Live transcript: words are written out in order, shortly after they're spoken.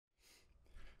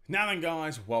Now then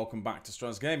guys, welcome back to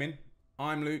Strasz Gaming.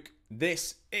 I'm Luke.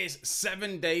 This is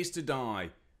 7 Days to Die,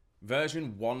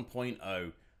 version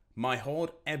 1.0, my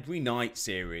Horde Every Night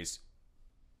series.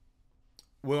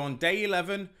 We're on day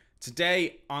 11.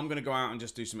 Today, I'm going to go out and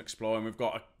just do some exploring. We've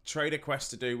got a trader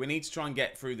quest to do. We need to try and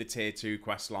get through the tier 2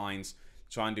 quest lines,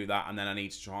 try and do that, and then I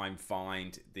need to try and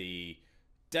find the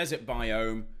desert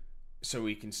biome so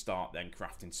we can start then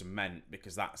crafting cement,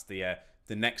 because that's the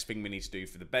next thing we need to do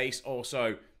for the base.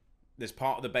 Also, there's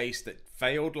part of the base that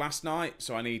failed last night,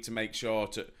 so I need to make sure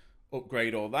to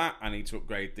upgrade all that. I need to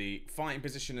upgrade the fighting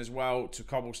position as well to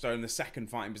cobblestone, the second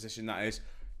fighting position that is.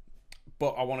 But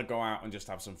I want to go out and just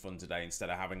have some fun today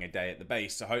instead of having a day at the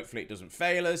base. So hopefully it doesn't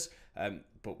fail us,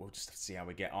 but we'll just have to see how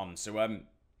we get on. So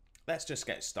let's just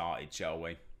get started, shall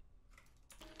we?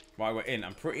 While we're in,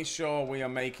 I'm pretty sure we are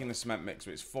making the cement mixer.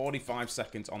 It's 45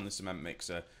 seconds on the cement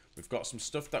mixer. We've got some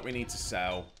stuff that we need to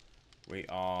sell. We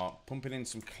are pumping in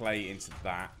some clay into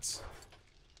that.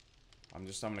 I'm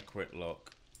just having a quick look.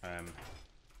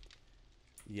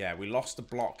 Yeah, we lost a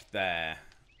block there.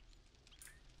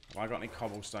 Have I got any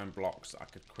cobblestone blocks that I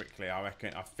could quickly... I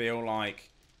feel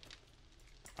like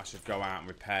I should go out and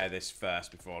repair this first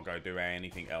before I go do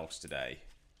anything else today.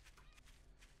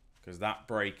 Because that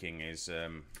breaking is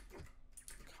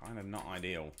kind of not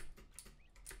ideal.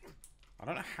 I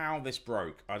don't know how this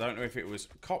broke. I don't know if it was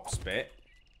cop spit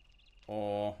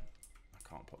or... I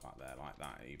can't put that there like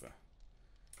that either.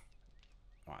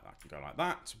 Right, that can go like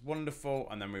that. Wonderful.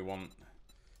 And then we want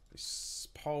this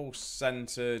pole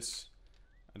centered...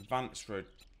 Advanced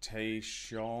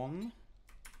rotation.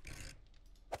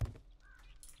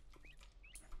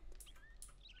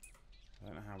 I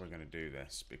don't know how we're going to do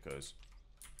this because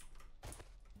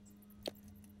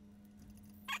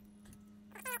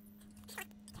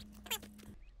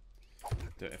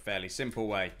do it a fairly simple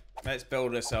way. Let's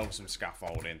build ourselves some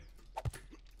scaffolding.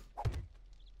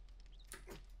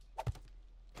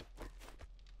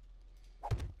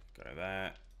 Go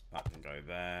there. That can go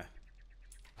there.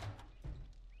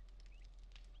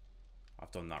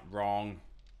 I've done that wrong.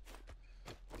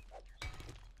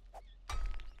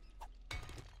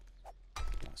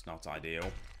 That's not ideal.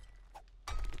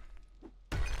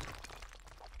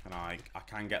 I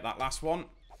can get that last one.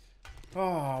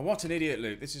 Oh, what an idiot,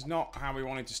 Luke. This is not how we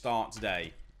wanted to start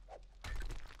today.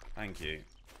 Thank you.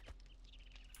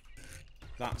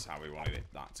 That's how we wanted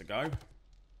that to go.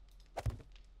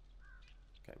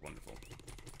 Okay, wonderful.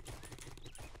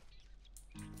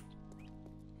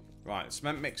 Right, the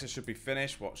cement mixer should be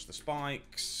finished. Watch the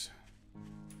spikes.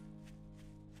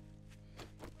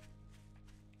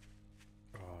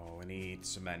 Oh, we need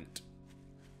cement.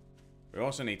 We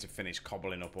also need to finish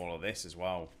cobbling up all of this as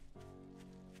well.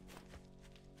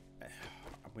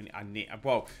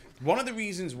 Well, one of the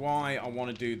reasons why I want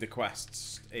to do the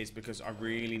quests is because I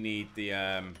really need the...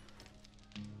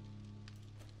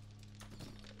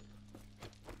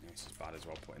 This is bad as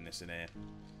well, putting this in here.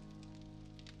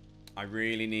 I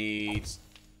really need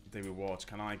the rewards.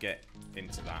 Can I get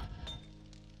into that?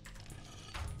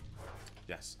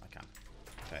 Yes, I can.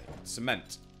 Okay.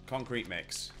 Cement. Concrete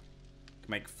mix.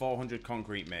 Can make 400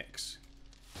 concrete mix.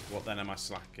 What then am I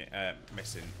slacking?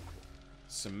 Missing?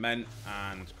 Cement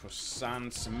and crushed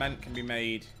sand. Cement can be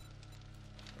made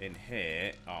in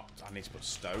here. Oh, I need to put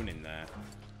stone in there.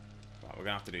 Right, we're going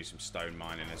to have to do some stone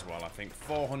mining as well. I think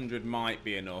 400 might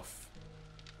be enough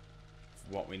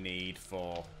for what we need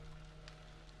for...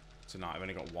 tonight. I've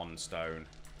only got one stone.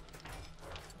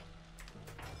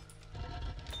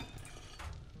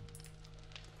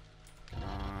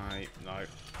 Right, no.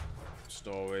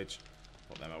 Storage.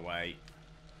 Put them away.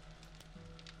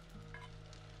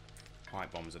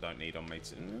 Pipe bombs I don't need on me.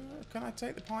 Can I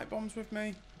take the pipe bombs with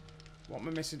me? What am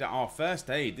I missing? Oh, first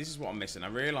aid. This is what I'm missing. I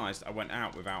realised I went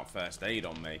out without first aid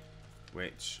on me,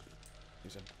 which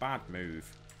is a bad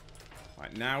move.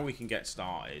 Right, now we can get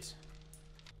started.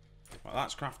 Well,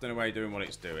 that's crafting away doing what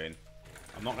it's doing.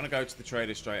 I'm not going to go to the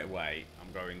trader straight away.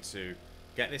 I'm going to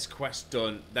get this quest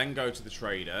done, then go to the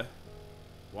trader.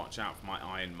 Watch out for my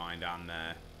iron mine down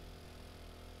there.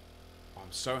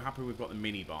 I'm so happy we've got the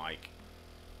mini bike.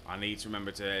 I need to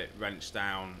remember to wrench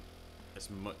down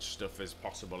as much stuff as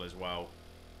possible as well.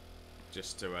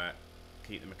 Just to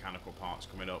keep the mechanical parts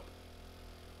coming up.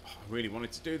 Oh, I really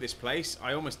wanted to do this place.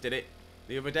 I almost did it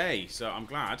the other day, so I'm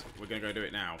glad we're going to go do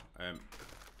it now.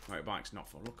 Motorbike's not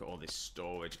full. Look at all this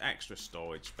storage. Extra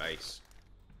storage space.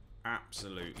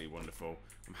 Absolutely wonderful.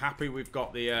 I'm happy we've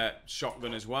got the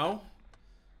shotgun as well.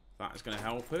 That is going to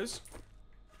help us.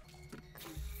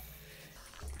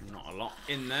 Not a lot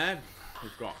in there.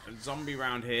 We've got a zombie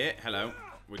round here. Hello.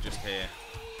 We're just here.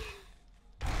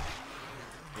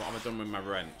 What have I done with my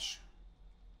wrench?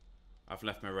 I've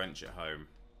left my wrench at home.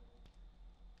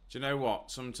 Do you know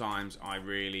what? Sometimes I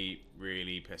really,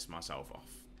 really piss myself off.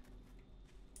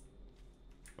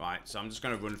 Right, so I'm just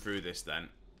going to run through this then.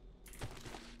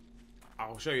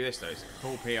 I'll show you this though. It's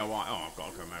cool POI. Oh, I've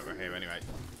got to come over here anyway.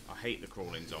 I hate the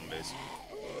crawling zombies.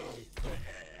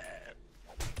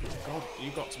 God, you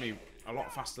got to me a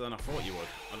lot faster than I thought you would.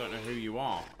 I don't know who you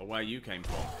are or where you came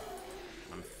from.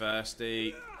 I'm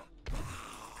thirsty.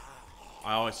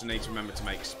 I also need to remember to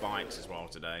make spikes as well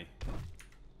today.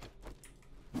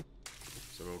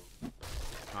 So we'll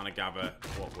kind of gather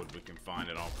what wood we can find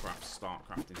and I'll start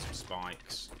crafting some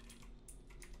spikes.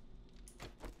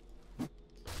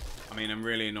 I mean, I'm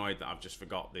really annoyed that I've just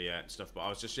forgot the stuff, but I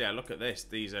was just, yeah, look at this.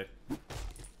 These are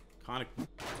kind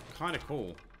of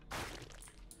cool.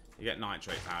 You get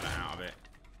nitrate powder out of it.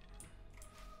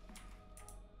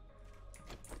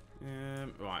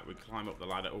 Right, we climb up the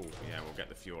ladder. Oh, yeah, we'll get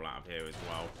the fuel out of here as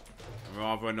well. I'm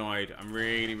rather annoyed. I'm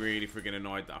really, really friggin'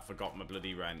 annoyed that I forgot my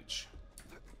bloody wrench.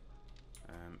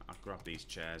 I'll grab these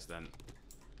chairs then.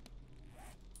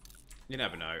 You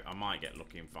never know. I might get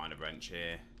lucky and find a wrench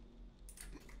here.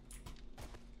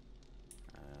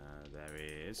 There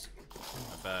is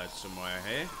a bird somewhere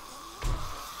here.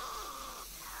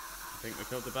 I think we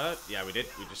killed the bird. Yeah, we did.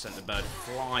 We just sent the bird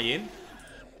flying.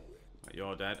 Right,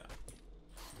 you're dead.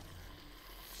 I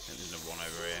think there's another one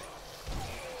over here.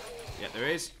 Yeah, there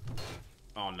is.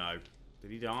 Oh no.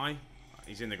 Did he die?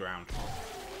 He's in the ground.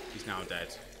 He's now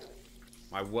dead.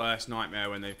 My worst nightmare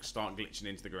when they start glitching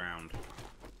into the ground.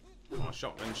 More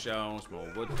shotgun shells, more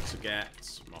wood to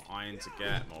get, more iron to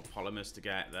get, more polymers to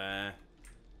get there.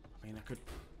 I mean, I could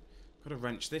have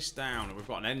wrenched this down. We've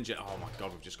got an engine. Oh my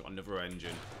god, we've just got another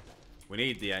engine. We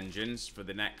need the engines for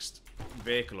the next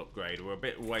vehicle upgrade. We're a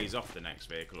bit ways off the next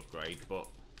vehicle upgrade, but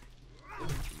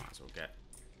might as well get.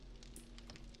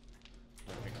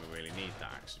 I don't think we really need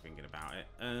that, actually, thinking about it.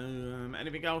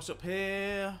 Anything else up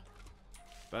here?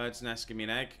 Bird's nest, give me an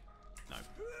egg. No.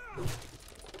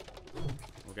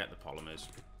 We'll get the polymers.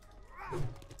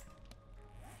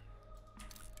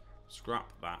 Scrap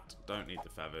that. Don't need the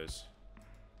feathers.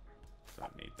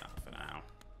 Don't need that for now.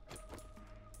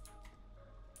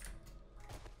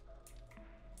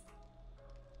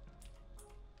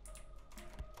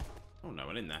 Oh, no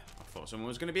one in there. I thought someone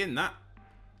was going to be in that.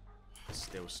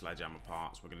 Still sledgehammer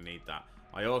parts. We're going to need that.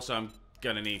 I also am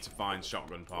going to need to find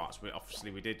shotgun parts.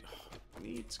 Obviously, we did. Oh, we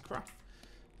need to craft.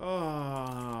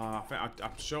 Oh,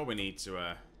 I'm sure we need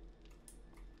to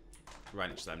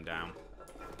wrench them down.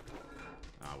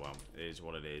 Ah, well, it is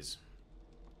what it is.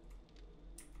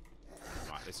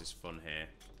 Right, this is fun here.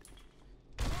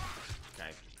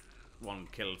 Okay, one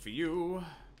kill for you.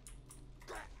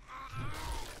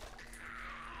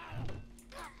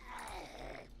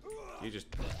 You just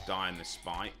die in the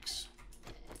spikes.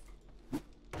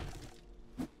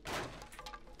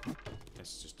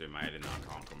 Let's just do my head in that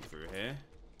I can't come through here.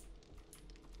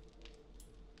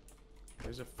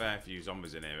 There's a fair few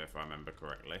zombies in here if I remember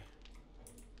correctly.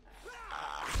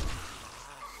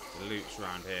 The loot's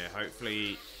around here.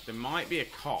 Hopefully, there might be a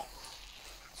cop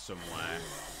somewhere.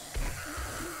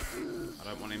 I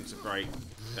don't want him to break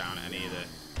down any of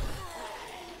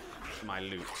my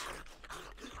loot.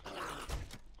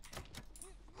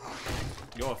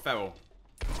 You're a feral.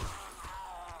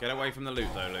 Get away from the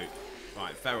loot, though, Luke.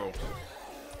 Right, feral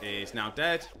is now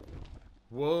dead.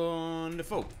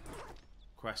 Wonderful.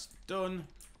 Quest done.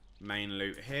 Main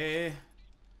loot here.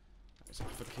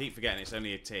 I keep forgetting it's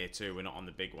only a tier 2. We're not on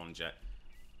the big ones yet.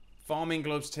 Farming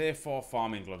gloves, tier 4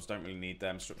 farming gloves. Don't really need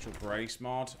them. Structural brace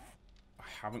mod. I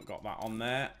haven't got that on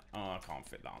there. Oh, I can't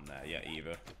fit that on there yet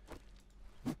either.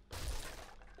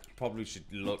 Probably should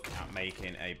look at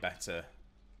making a better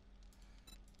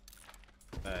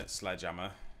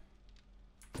sledgehammer.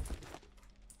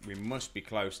 We must be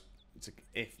close to,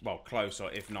 close or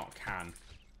if not can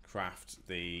craft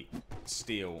the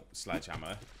steel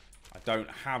sledgehammer. I don't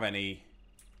have any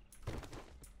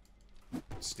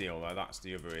steel though, that's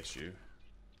the other issue.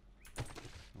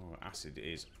 Oh, acid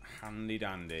is handy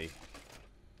dandy.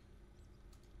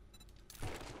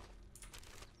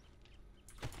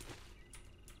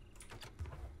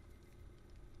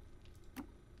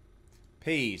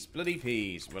 Peas, bloody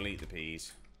peas. We'll eat the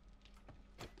peas.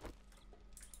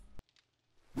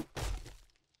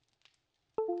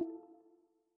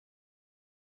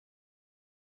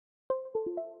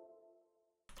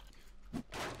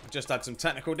 Just had some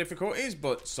technical difficulties,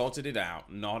 but sorted it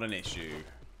out. Not an issue.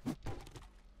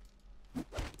 I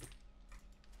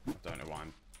don't know why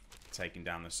I'm taking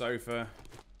down the sofa.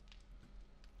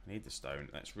 I need the stone.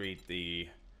 Let's read the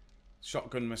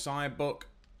Shotgun Messiah book.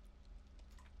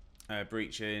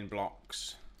 Breaching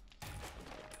blocks.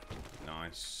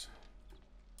 Nice.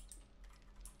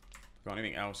 Got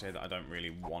anything else here that I don't really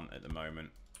want at the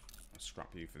moment? I'll scrap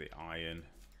you for the iron.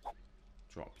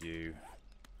 Drop you.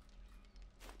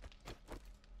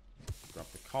 Grab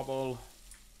the cobble.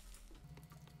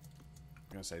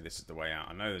 I'm going to say this is the way out.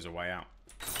 I know there's a way out.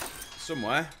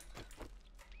 Somewhere.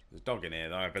 There's a dog in here,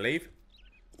 though, I believe.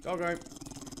 Doggo.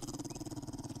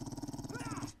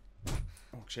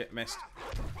 Oh, shit, missed.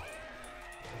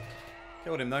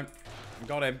 Killed him, though.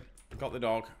 Got him. Got the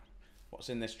dog. What's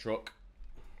in this truck?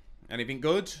 Anything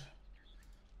good?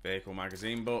 Vehicle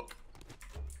magazine book.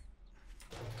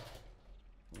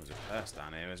 There's a purse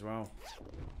down here as well.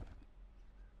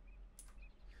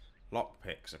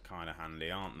 Lockpicks are kind of handy,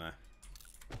 aren't they?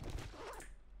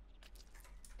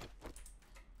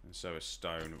 And so is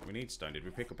stone. We need stone. Did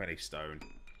we pick up any stone?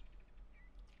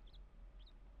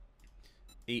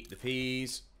 Eat the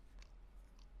peas.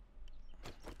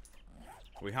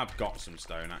 We have got some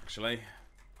stone, actually.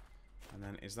 And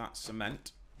then, is that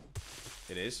cement?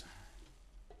 It is.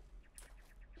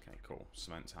 Okay, cool.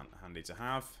 Cement's handy to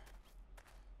have.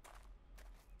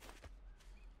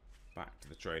 Back to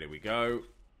the trader we go.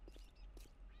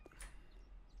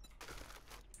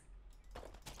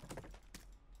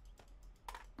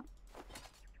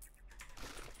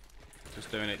 Just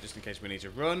doing it just in case we need to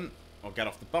run or get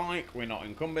off the bike. We're not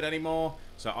encumbered anymore.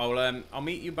 So I'll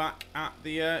meet you back at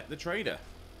the trader.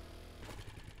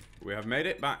 We have made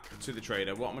it back to the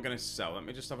trader. What am I going to sell? Let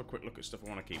me just have a quick look at stuff I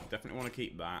want to keep. Definitely want to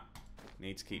keep that.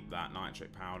 Need to keep that.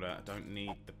 Nitric powder. I don't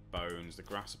need the bones. The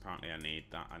grass, apparently I need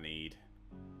that. I need...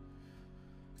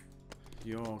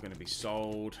 You're going to be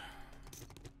sold.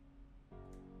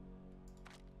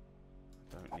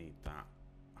 I don't need that.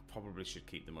 I probably should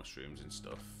keep the mushrooms and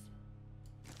stuff.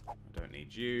 I don't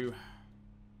need you.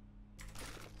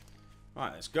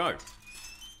 Right, let's go.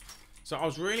 So I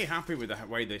was really happy with the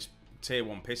way this tier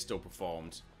 1 pistol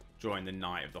performed during the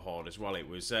night of the Horde as well. It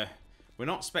was we're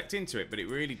not specced into it, but it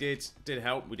really did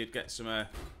help. We did get some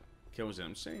kills in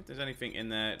them. See if there's anything in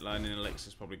there. Learning elixir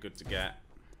is probably good to get.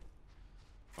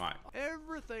 Right.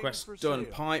 Quest done.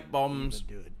 Pipe bombs.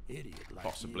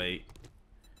 Possibly.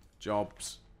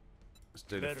 Jobs. Let's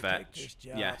do the fetch.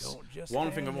 Yes.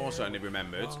 One thing I've also only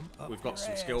remembered, we've got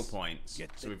some skill points.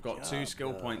 So we've got 2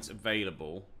 skill points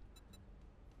available.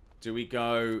 Do we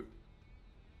go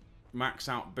max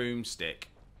out boomstick?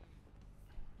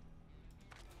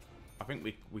 I think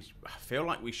we I feel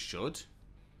like we should.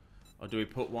 Or do we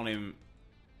put one in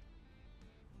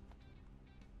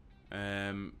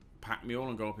pack mule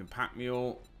and go up in pack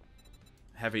mule?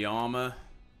 Heavy armor.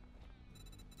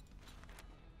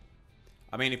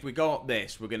 I mean, if we go up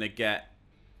this, we're going to get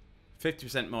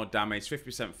 50% more damage,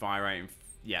 50% fire rate. And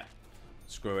yeah,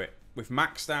 screw it. We've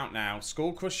maxed out now.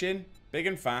 Skull crushing, big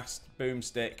and fast,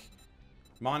 boomstick.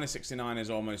 Minus 69 is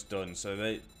almost done.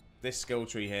 So this skill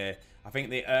tree here, I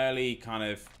think the early kind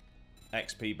of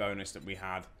XP bonus that we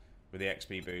had with the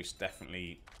XP boost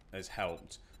definitely has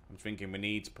helped. I'm thinking we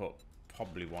need to put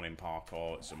probably one in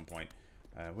parkour at some point.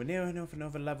 We're near enough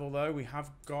another level though. We have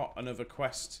got another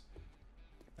quest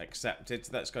accepted.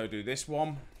 So let's go do this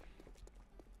one.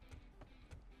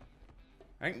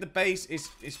 I think the base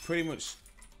is pretty much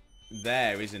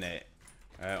there, isn't it?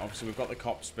 Obviously we've got the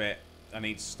cops bit. I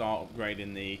need to start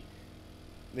upgrading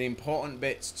the important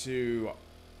bits to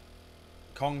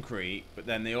concrete, but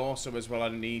then they also as well I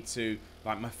need to,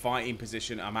 like my fighting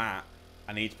position I'm at,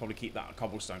 I need to probably keep that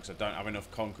cobblestone because I don't have enough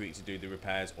concrete to do the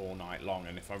repairs all night long.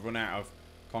 And if I run out of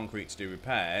concrete to do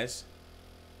repairs,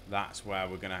 that's where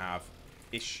we're going to have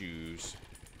issues.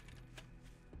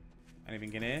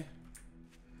 Anything in here?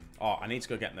 Oh, I need to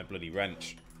go get the bloody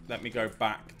wrench. Let me go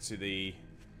back to the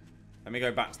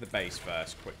base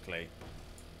first quickly.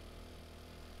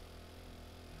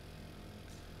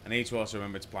 I need to also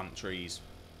remember to plant trees.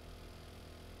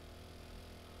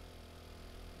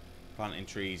 Planting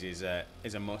trees is a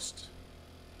must.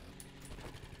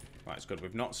 Right, it's good.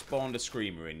 We've not spawned a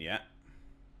screamer in yet.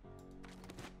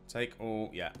 Take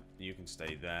all. Yeah, you can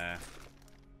stay there.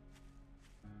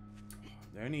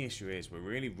 The only issue is we're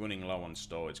really running low on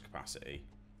storage capacity.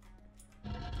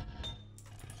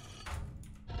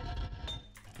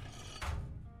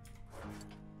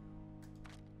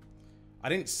 I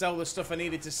didn't sell the stuff I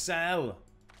needed to sell.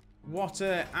 What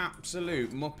an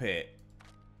absolute muppet.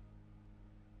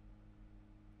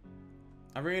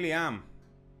 I really am.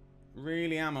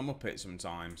 Really am a muppet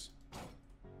sometimes.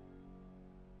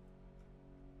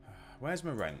 Where's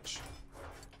my wrench?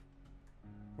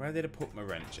 Where did I put my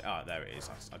wrench? Ah, there it is.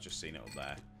 I've just seen it up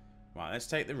there. Right, let's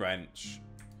take the wrench.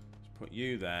 Let's put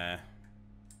you there.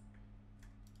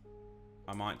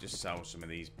 I might just sell some of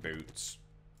these boots.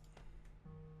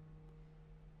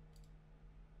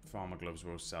 Farmer gloves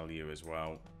will sell you as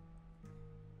well.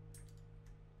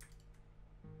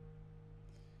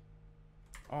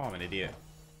 Oh, I'm an idiot.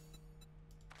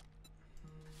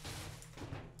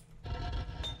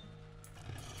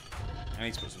 I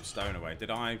need to put some stone away.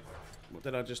 What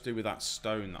did I just do with that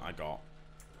stone that I got?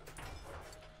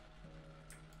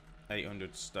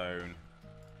 800 stone.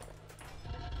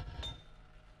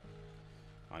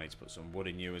 I need to put some wood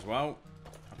in you as well.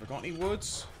 Have I got any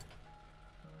woods?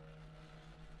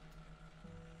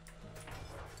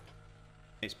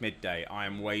 It's midday. I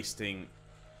am wasting...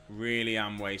 Really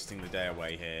am wasting the day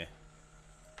away here.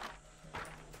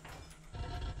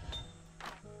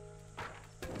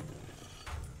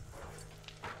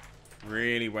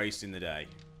 Really wasting the day.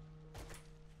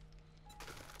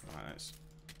 Right, let's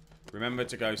remember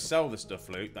to go sell the stuff,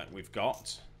 Luke, that we've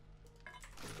got.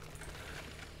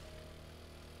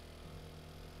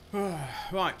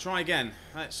 Right, try again.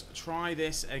 Let's try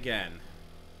this again.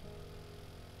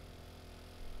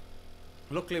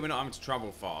 Luckily, we're not having to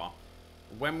travel far.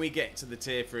 When we get to the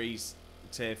tier 3s,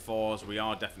 tier 4s, we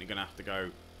are definitely going to have to go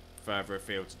further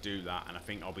afield to do that. And I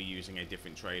think I'll be using a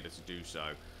different trader to do so.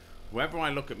 Whether I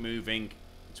look at moving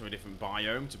to a different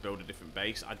biome to build a different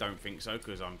base, I don't think so.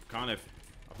 Because I've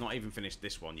not even finished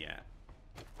this one yet.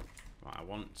 Right, I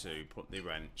want to put the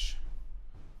wrench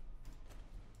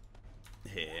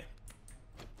here.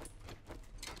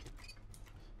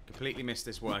 Completely missed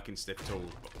this working stiff tool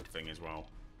thing as well.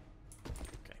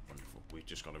 Okay, wonderful. We've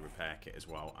just got a repair kit as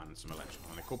well and some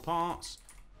electromechanical parts.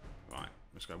 Right,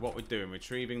 let's go. What we're doing,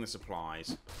 retrieving the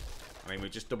supplies. I mean, we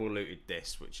just double looted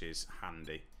this, which is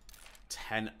handy.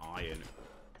 10 iron.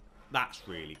 That's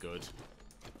really good.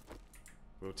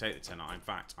 We'll take the 10 iron. In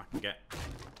fact, I can get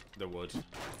the wood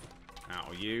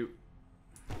out of you.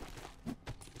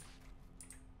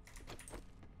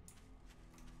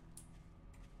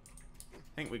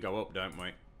 I think we go up, don't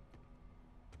we?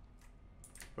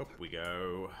 Up we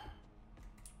go.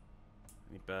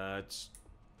 Any birds?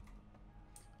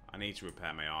 I need to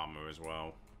repair my armor as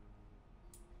well.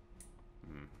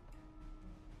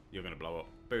 You're going to blow up.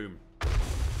 Boom.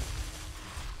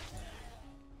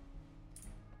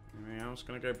 Anything else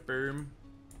going to go boom?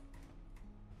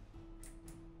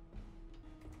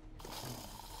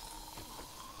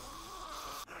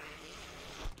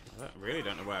 I really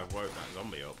don't know where I've woke that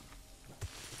zombie up.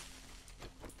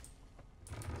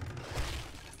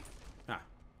 Ah.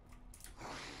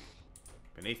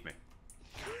 Beneath me.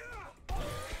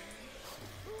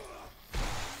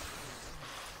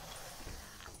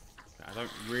 I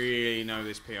don't really know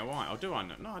this POI. Oh, do I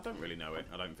know? No, I don't really know it,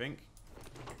 I don't think.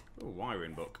 Oh,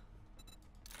 wiring book.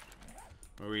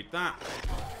 We'll read that.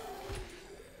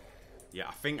 Yeah,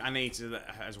 I think I need to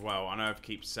as well. I know I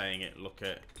keep saying it. Look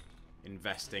at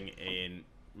investing in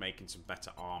making some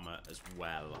better armor as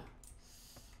well.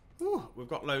 Ooh, we've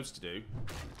got loads to do.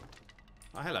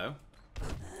 Oh, hello.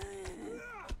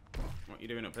 What are you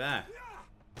doing up there?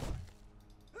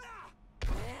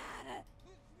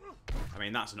 I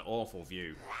mean, that's an awful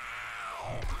view.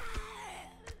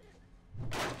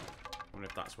 I wonder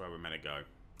if that's where we're meant to go.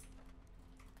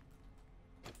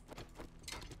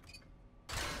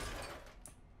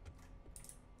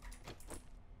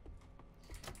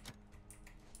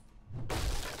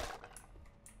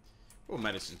 Oh,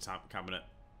 medicine cabinet.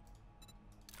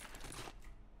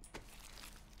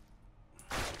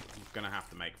 I'm going to have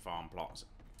to make farm plots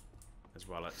as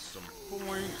well at some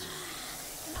point.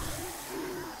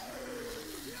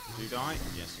 Did you die?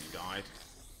 Yes, you died.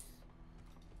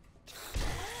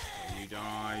 You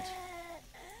died.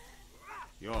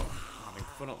 You're having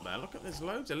fun up there. Look at, there's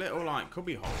loads of little, like,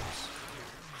 cubby holes.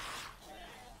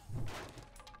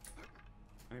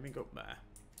 Anything up there?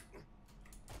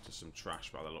 Just some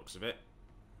trash by the looks of it.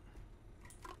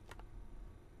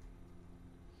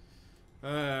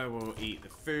 We'll eat the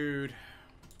food.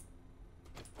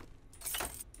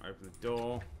 Open the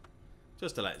door.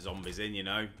 Just to let zombies in, you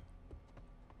know.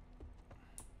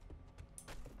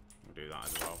 We'll do that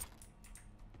as well.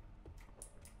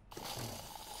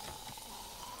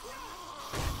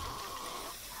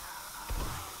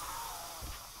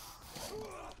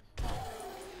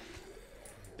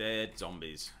 Dead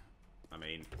zombies. I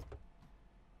mean...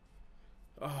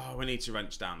 Oh, we need to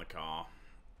wrench down the car.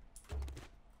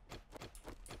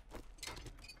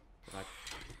 I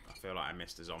feel like I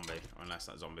missed a zombie. Unless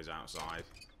that zombie's outside.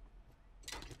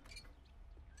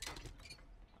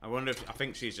 I wonder if... I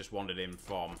think she's just wandered in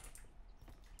from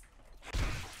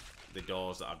the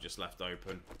doors that I've just left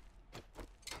open.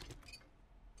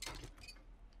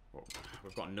 Well,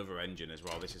 we've got another engine as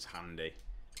well. This is handy.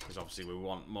 Because obviously we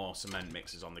want more cement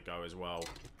mixers on the go as well.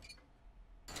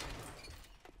 Because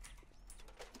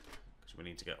we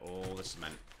need to get all the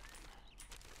cement.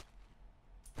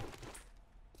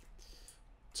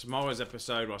 Tomorrow's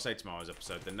episode, well I say tomorrow's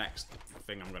episode, the next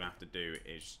thing I'm going to have to do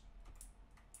is...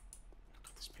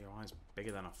 God, this POI is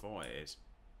bigger than I thought it is.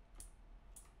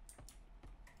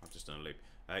 I've just done a loop.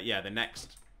 Yeah, the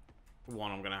next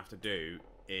one I'm going to have to do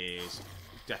is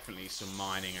definitely some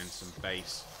mining and some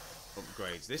base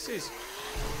upgrades. This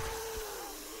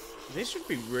would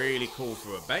be really cool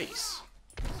for a base.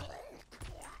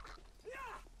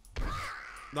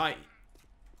 Like,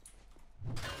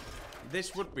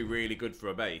 this would be really good for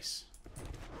a base.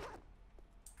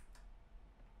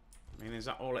 I mean, is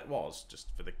that all it was? Just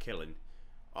for the killing?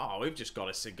 Oh, we've just got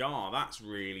a cigar. That's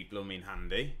really blooming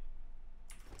handy.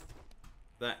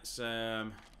 That's, I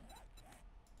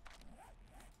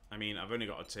mean, I've only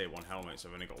got a tier 1 helmet, so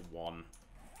I've only got one.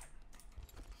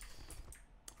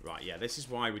 Right, yeah, this is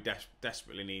why we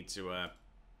desperately need to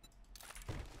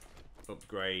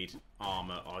upgrade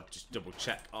armor, or just double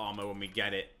check armor when we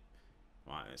get it.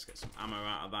 Right, let's get some ammo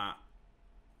out of that.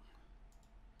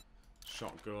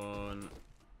 Shotgun.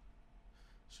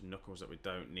 Some knuckles that we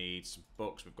don't need. Some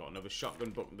books. We've got another shotgun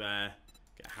book there.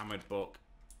 Get a hammered book.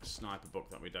 A sniper book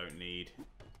that we don't need.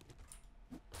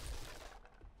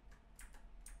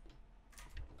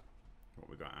 What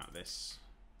we got out of this?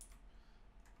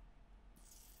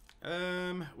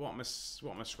 What am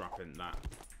I scrapping? That.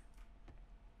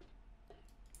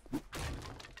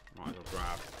 Might as well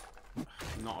grab.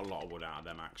 Not a lot of wood out of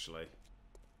them, actually.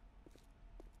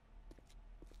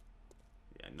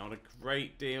 Yeah, not a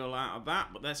great deal out of that,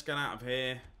 but let's get out of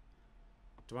here.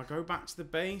 Do I go back to the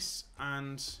base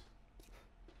and...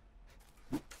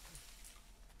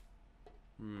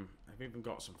 I've even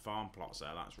got some farm plots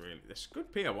there. That's really... This is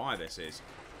good POI, this is.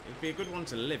 It'd be a good one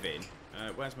to live in.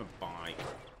 Where's my bike?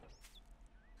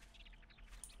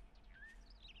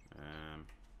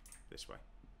 This way.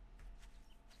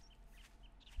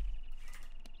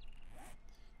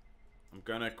 I'm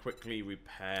gonna quickly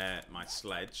repair my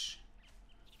sledge.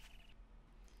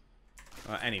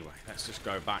 Anyway, let's just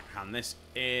go back, hand this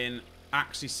in.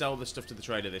 Actually sell the stuff to the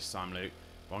trader this time, Luke.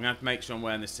 But I'm gonna have to make sure I'm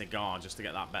wearing this cigar just to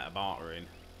get that better barter in. And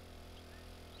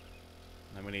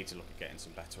then we need to look at getting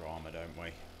some better armor, don't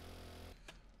we?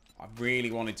 I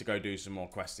really wanted to go do some more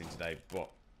questing today, but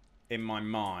in my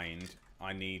mind,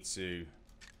 I need to...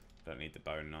 Don't need the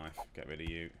bone knife. Get rid of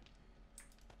you.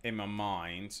 In my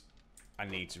mind, I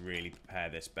need to really prepare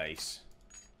this base.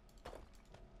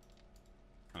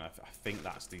 And I think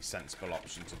that's the sensible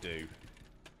option to do.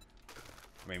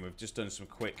 I mean, we've just done some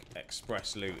quick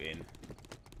express looting.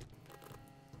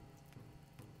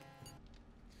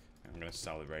 I'm going to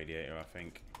sell the radiator, I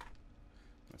think. I'm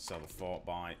going to sell the fort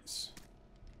bites.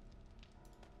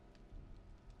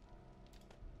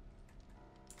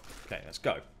 Okay, let's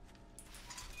go.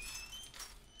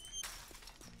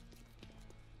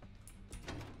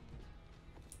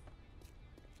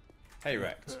 Hey,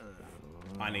 Rex.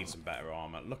 I need some better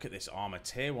armor. Look at this armor.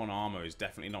 Tier 1 armor is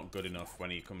definitely not good enough when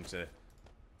you come to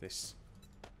this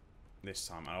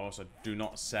time. I also do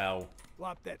not sell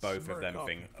both of them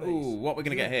things. Ooh, what we're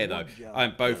going to get here, though?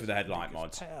 Both of the headlight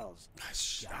mods.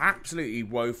 Absolutely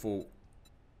woeful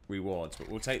rewards, but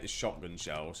we'll take the shotgun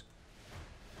shells.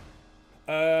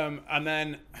 And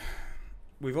then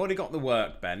we've already got the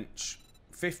workbench.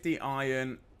 50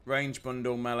 iron... Range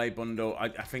bundle, melee bundle. I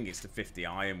think it's the 50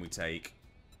 iron we take.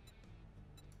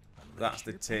 That's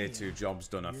the tier 2 jobs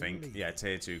done, I think. Yeah,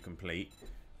 tier 2 complete.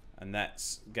 And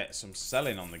let's get some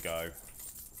selling on the go.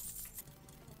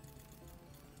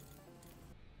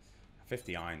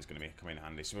 50 iron's going to be coming in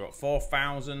handy. So we've got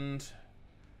 4,000.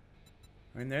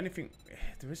 I mean, there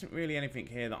isn't really anything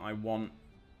here that I want.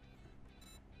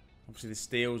 Obviously, the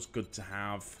steel's good to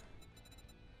have.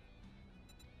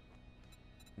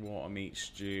 Water meat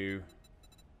stew.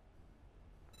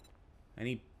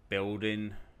 Any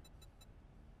building?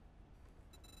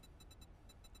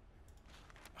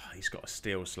 Oh, he's got a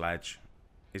steel sledge.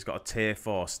 He's got a tier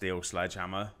 4 steel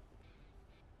sledgehammer.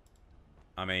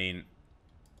 I mean,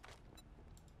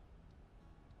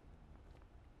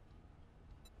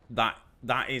 that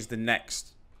is the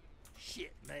next.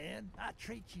 Shit, man! I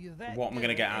treat you that. What am I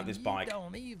gonna get out of this bike?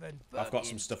 I've got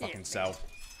some stuff I can sell.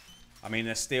 I mean,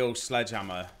 a steel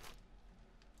sledgehammer.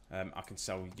 I can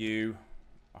sell you.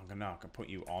 I can put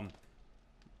you on.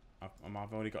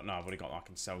 I've already got. No, I've already got. I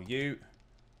can sell you.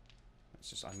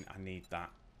 It's just I need that.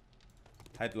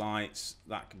 Headlights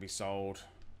that can be sold.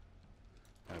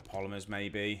 Polymers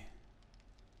maybe.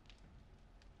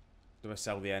 Do I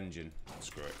sell the engine?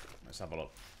 Screw it. Let's have a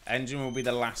look. Engine will be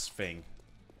the last thing.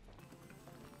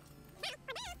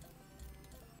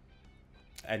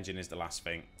 Engine is the last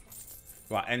thing.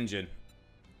 Right, engine.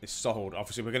 It's sold.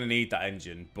 Obviously, we're going to need that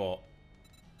engine, but...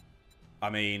 I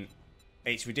mean,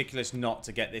 it's ridiculous not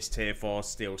to get this tier 4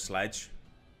 steel sledge.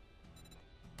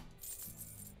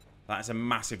 That's a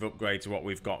massive upgrade to what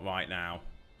we've got right now.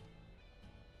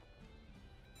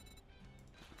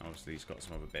 Obviously, he's got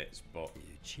some other bits, but... You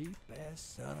cheap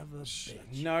ass son of a bitch.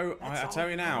 No, I tell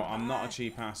you now, I'm not a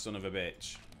cheap ass son of a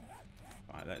bitch.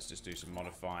 Right, let's just do some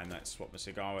modifying. Let's swap the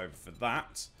cigar over for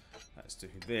that. Let's do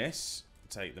this.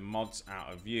 Take the mods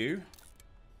out of view.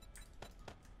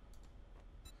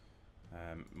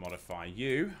 Modify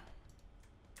you.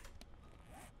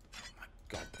 Oh my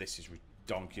god, this is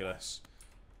redonkulous.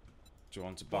 Do you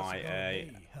want to buy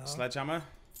a sledgehammer?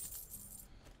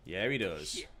 Yeah, he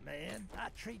does. Shit, man, I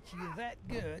treat you that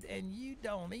good, and you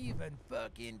don't even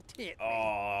fucking tip me.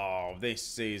 Oh,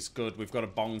 this is good. We've got a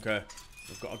bonker.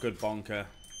 We've got a good bonker.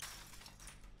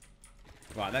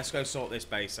 Right, let's go sort this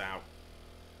base out.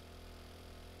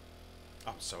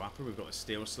 I'm so happy we've got a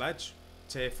steel sledge.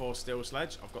 Tier 4 steel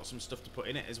sledge. I've got some stuff to put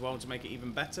in it as well to make it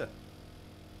even better.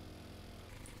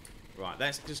 Right,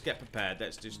 let's just get prepared.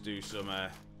 Let's just do some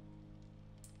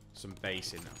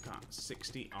basing. I've got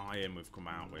 60 iron we've come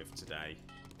out with today.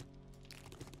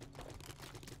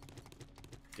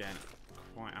 Again,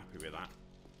 quite happy with that.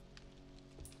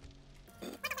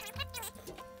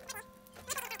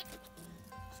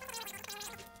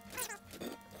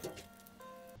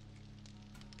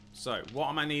 So, what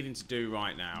am I needing to do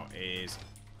right now is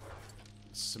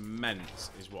cement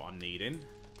is what I'm needing.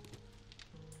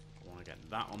 I want to get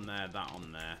that on there, that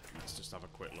on there. Let's just have a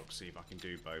quick look, see if I can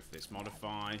do both. This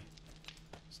modify,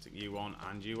 stick you on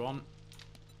and you on.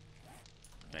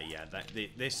 Okay, yeah,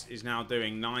 this is now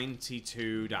doing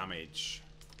 92 damage.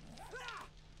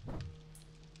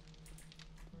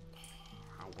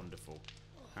 How wonderful.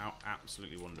 How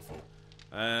absolutely wonderful.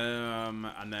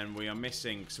 And then we are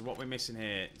missing, so what we're missing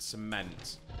here,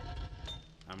 cement.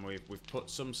 And we've put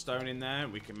some stone in there.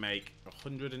 We can make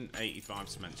 185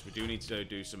 cement. So we do need to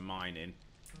do some mining.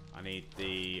 I need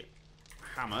the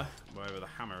hammer, wherever the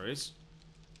hammer is.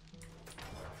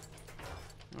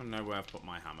 I don't know where I've put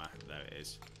my hammer. There it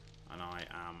is. And I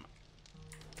am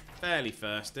fairly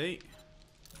thirsty.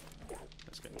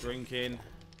 Let's get drinking.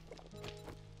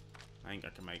 I think I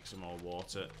can make some more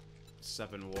water.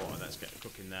 7 water. Let's get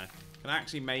cooking there. Can I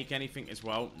actually make anything as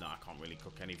well? No, I can't really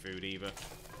cook any food either.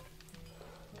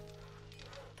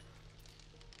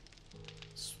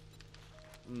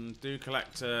 Do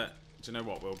collector. Do you know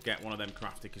what? We'll get one of them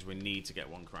crafted because we need to get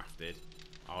one crafted.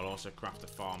 I'll also craft a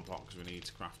farm pot because we need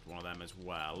to craft one of them as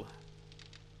well.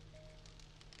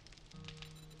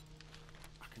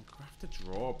 I can craft a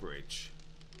drawbridge.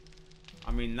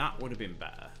 I mean, that would have been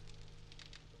better.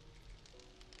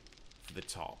 For the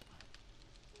top.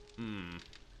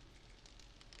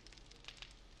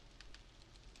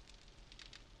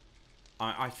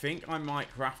 I think I might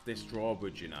craft this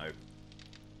drawbridge, you know.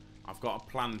 I've got a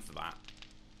plan for that.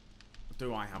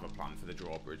 Do I have a plan for the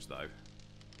drawbridge, though?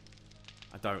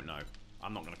 I don't know.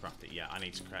 I'm not going to craft it yet. I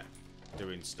need to craft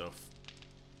doing stuff.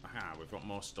 Aha, we've got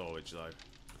more storage, though.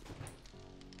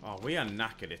 Oh, we are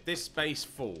knackered. If this base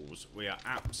falls, we are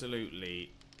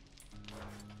absolutely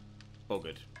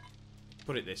buggered.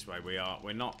 Put it this way,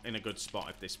 we're not in a good spot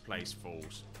if this place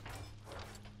falls.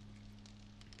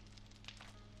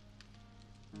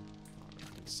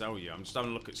 I can sell you. I'm just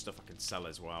having a look at stuff I can sell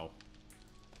as well.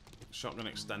 Shotgun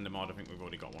extender mod, I think we've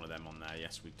already got one of them on there.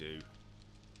 Yes, we do.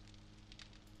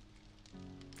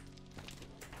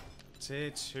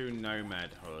 Tier 2 Nomad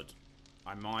Hood.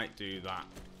 I might do that.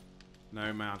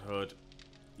 Nomad Hood.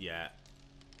 Yeah.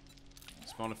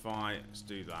 Let's modify. Let's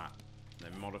do that.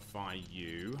 Then modify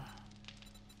you.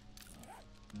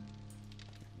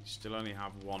 You still only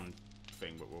have one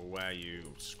thing, but we'll wear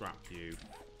you, scrap you.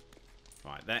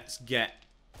 Right, let's get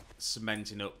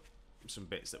cementing up some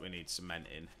bits that we need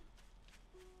cementing.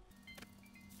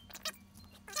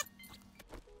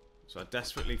 So I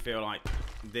desperately feel like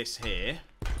this here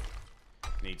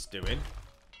needs doing.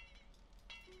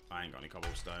 I ain't got any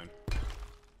cobblestone.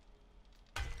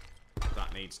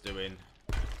 That needs doing.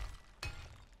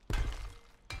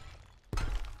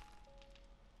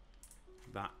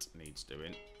 That needs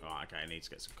doing. Right, okay, I need to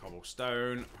get some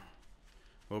cobblestone.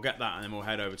 We'll get that and then we'll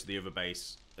head over to the other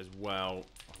base as well.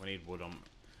 Oh, we need wood on.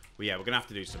 Well, yeah, we're going to have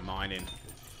to do some mining.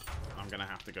 I'm going to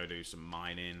have to go do some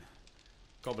mining.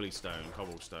 Cobblestone,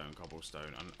 cobblestone,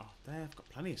 cobblestone. And, oh, there, I've got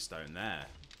plenty of stone there.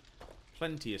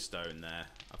 Plenty of stone there.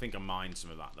 I think I mined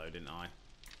some of that, though, didn't I?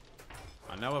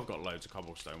 I know I've got loads of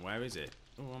cobblestone. Where is it?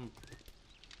 Oh,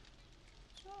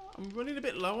 I'm running a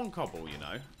bit low on cobble, you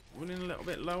know. Running a little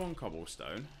bit low on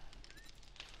cobblestone.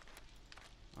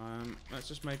 Let's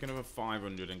just make another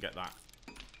 500 and get that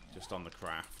just on the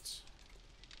craft.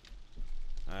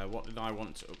 What did I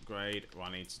want to upgrade? Well,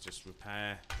 I need to just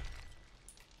repair.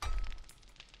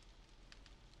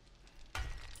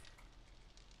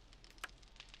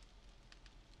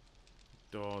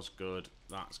 Door's good.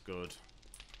 That's good.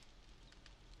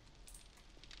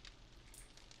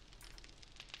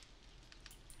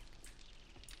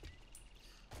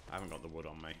 I haven't got the wood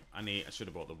on me. I should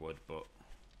have bought the wood, but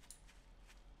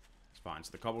it's fine.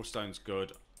 So the cobblestone's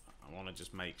good. I want to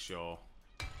just make sure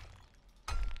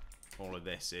all of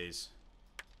this is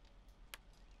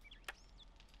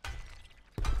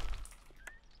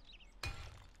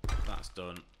that's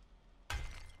done.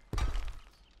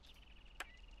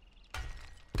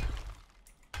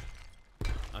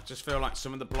 I just feel like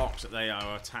some of the blocks that they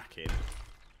are attacking,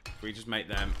 if we just make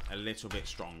them a little bit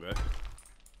stronger. Just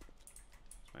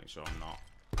make sure I'm not.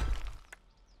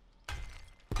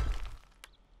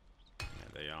 There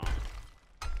they are.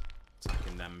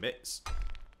 Attacking them bits.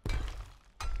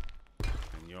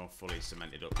 And you're fully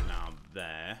cemented up now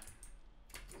there.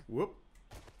 Whoop.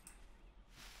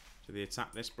 So they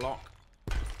attack this block.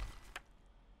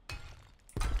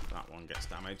 That one gets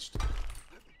damaged.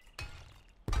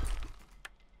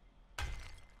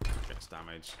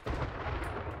 Damage.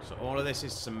 So all of this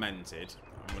is cemented.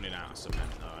 I'm running out of cement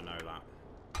though, I know that.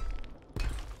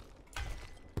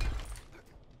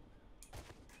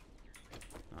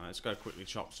 Now let's go quickly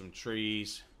chop some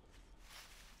trees.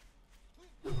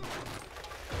 I mean,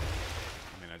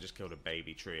 I just killed a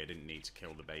baby tree. I didn't need to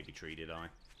kill the baby tree, did I?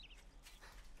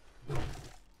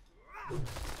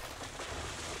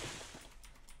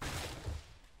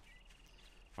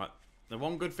 Right. The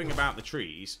one good thing about the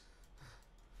trees,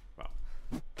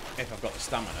 if I've got the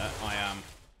stamina, I am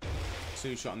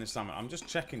two-shot on the stamina. I'm just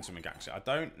checking something actually. I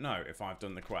don't know if I've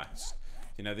done the quest.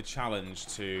 You know, the challenge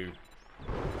to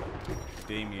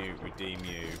redeem you.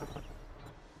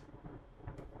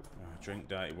 Drink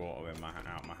dirty water out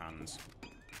my hands.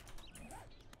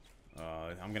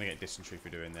 I'm gonna get dysentery for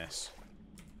doing this.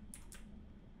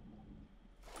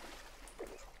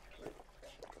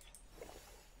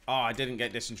 Oh, I didn't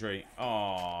get dysentery.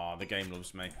 Oh, the game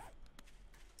loves me.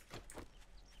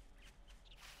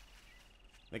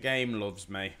 The game loves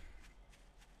me.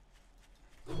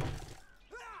 Might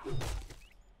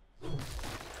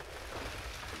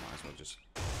as well just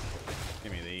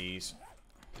give me these.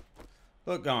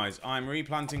 Look, guys, I'm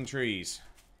replanting trees.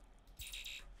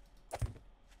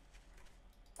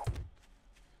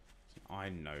 I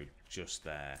know, just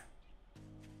there.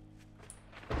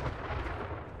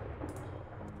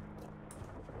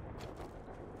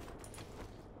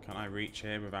 Can I reach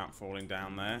here without falling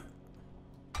down there?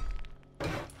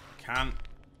 Can.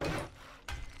 I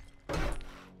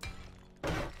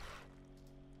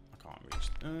can't reach.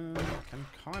 Can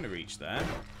kind of reach there.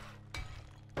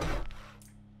 Have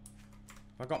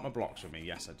I got my blocks with me?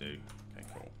 Yes, I do. Okay,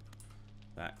 cool.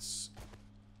 Let's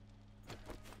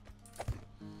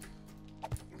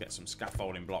get some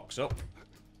scaffolding blocks up.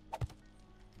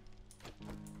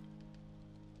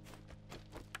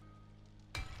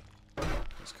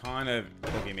 It's kind of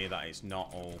bugging me that it's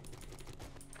not all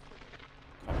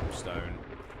cobblestone.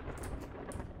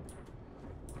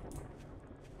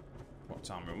 What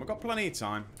time room? We've got plenty of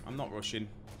time. I'm not rushing.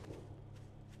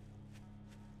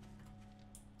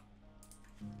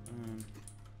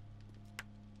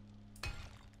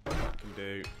 That can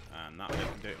do, and that bit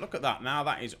can do. Look at that. Now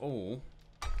that is all.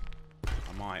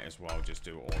 I might as well just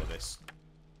do all of this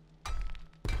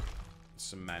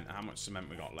cement. How much cement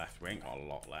we got left? We ain't got a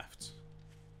lot left.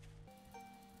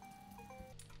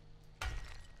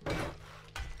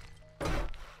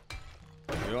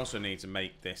 We also need to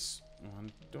make this.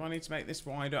 Do I need to make this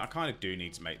wider? I kind of do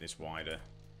need to make this wider.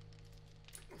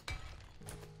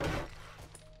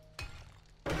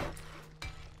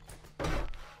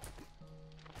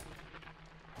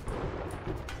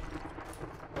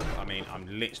 I mean, I'm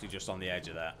literally just on the edge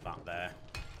of that there.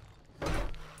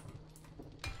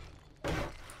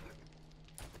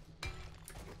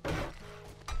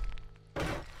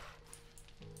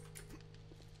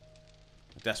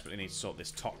 Desperately need to sort this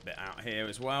top bit out here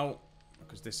as well,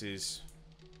 because this is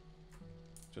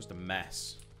just a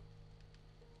mess.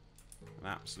 An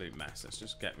absolute mess. Let's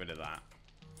just get rid of that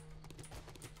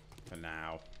for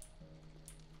now.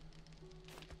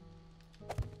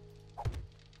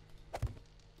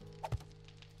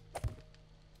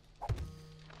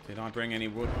 Did I bring any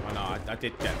wood? Oh no, I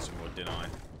did get some wood, didn't I?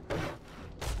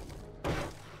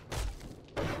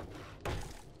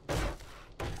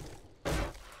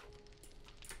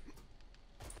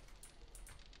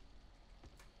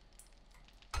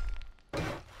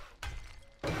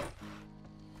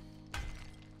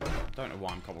 I don't know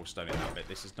why I'm cobblestoning that bit.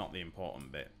 This is not the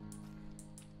important bit.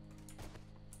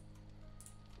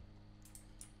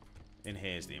 In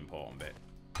here's the important bit.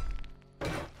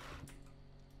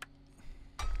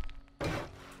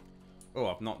 Oh,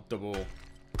 I've not double... Did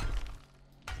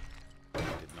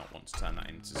not want to turn that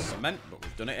into cement, but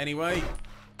we've done it anyway.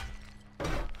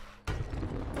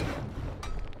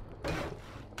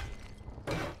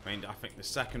 I mean, I think the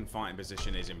second fighting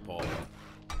position is important.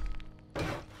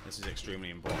 This is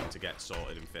extremely important to get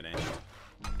sorted and finished.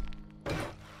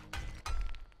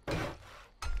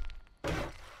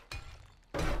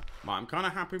 Right, I'm kind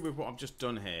of happy with what I've just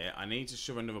done here. I need to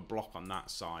shove another block on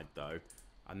that side, though.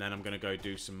 And then I'm going to go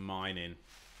do some mining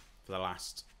for the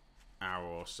last hour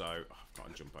or so. Oh, I've got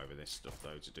to jump over this stuff,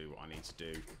 though, to do what I need to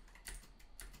do.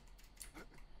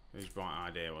 Whose bright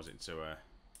idea was it to...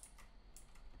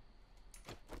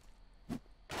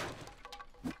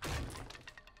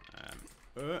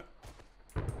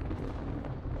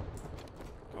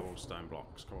 cobblestone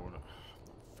blocks.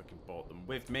 Freaking bought them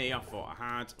with me. I thought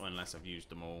I had, unless I've used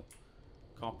them all.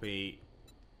 Copy.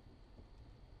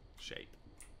 Shape.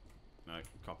 No,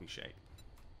 copy shape.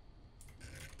 There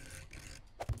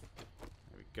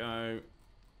we go.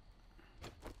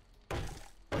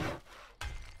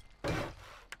 Okay,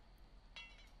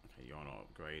 you're not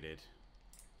upgraded.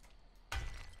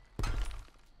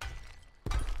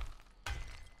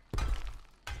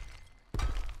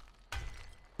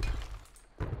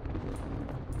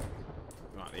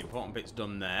 Right, the important bit's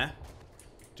done there.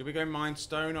 Do we go mine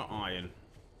stone or iron?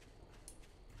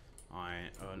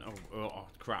 Iron. Oh,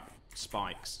 crap.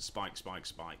 Spikes. Spikes.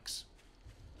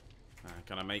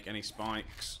 Can I make any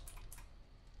spikes?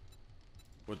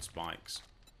 Wood spikes.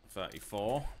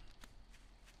 34.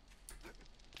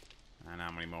 And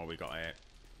how many more we got here?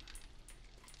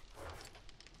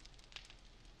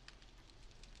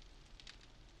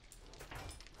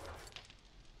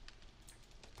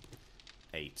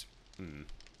 8.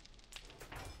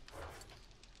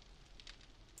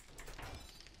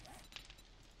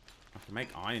 I can make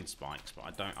iron spikes,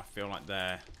 but I feel like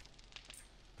they're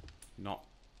not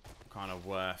kind of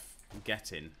worth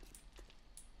getting.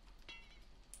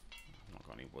 I've not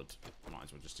got any wood. Might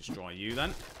as well just destroy you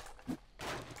then.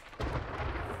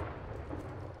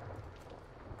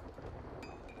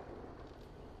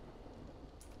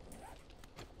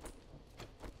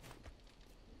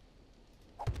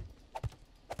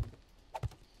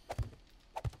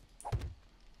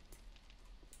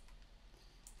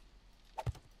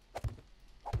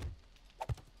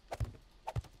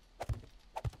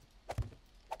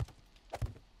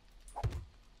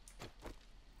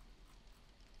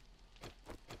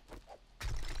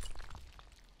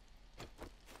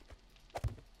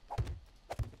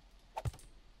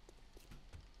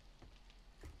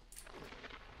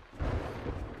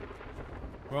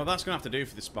 Well, that's going to have to do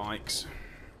for the spikes.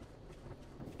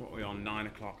 What are we on? 9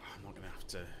 o'clock. I'm not going to have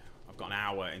to... I've got an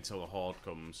hour until the Horde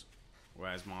comes.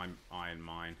 Where's my iron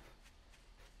mine?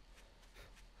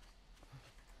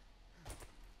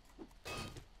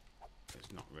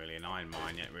 It's not really an iron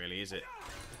mine yet, really, is it?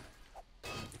 I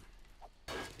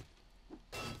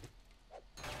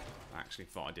actually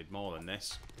thought I did more than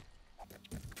this.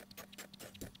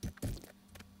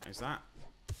 Is that?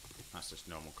 That's just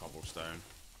normal cobblestone.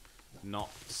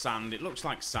 Not sand. It looks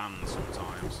like sand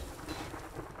sometimes.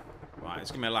 Right,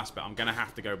 it's gonna be my last bit. I'm gonna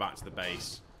have to go back to the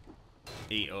base,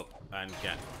 eat up, and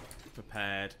get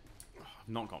prepared. I've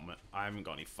not got. I haven't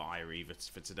got any fire either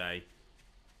for today.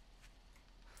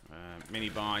 Mini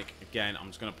bike again. I'm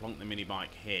just gonna plonk the mini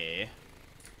bike here,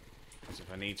 because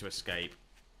if I need to escape,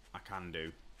 I can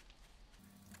do.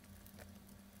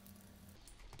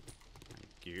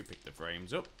 Thank you. Pick the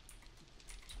frames up.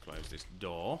 Let's close this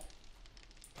door.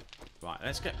 Right,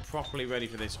 let's get properly ready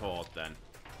for this Horde then.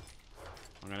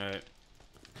 I'm going to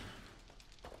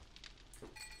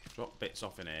drop bits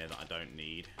off in here that I don't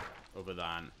need, other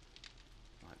than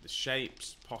the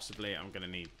shapes. Possibly I'm going to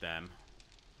need them.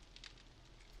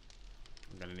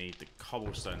 I'm going to need the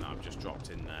cobblestone that I've just dropped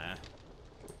in there.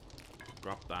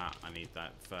 Grab that. I need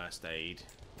that first aid.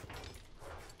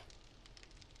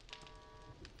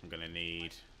 I'm going to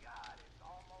need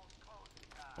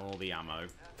all the ammo.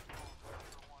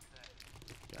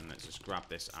 And let's just grab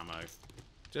this ammo.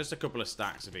 Just a couple of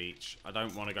stacks of each. I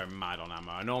don't want to go mad on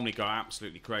ammo. I normally go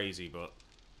absolutely crazy, but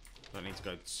I don't need to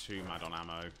go too mad on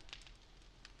ammo.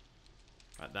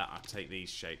 Like that, I'll take these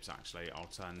shapes actually. I'll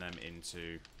turn them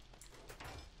into...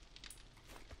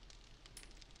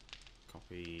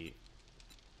 Copy...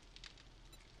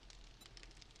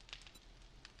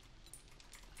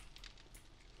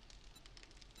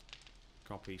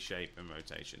 Copy, shape, and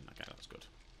rotation. Okay, that's good.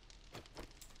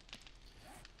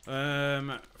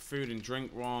 Food and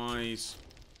drink wise,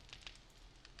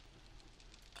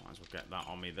 might as well get that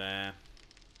on me there.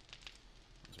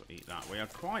 Might as well eat that. We are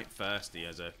quite thirsty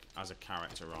as a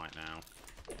character right now.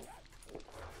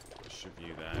 Shove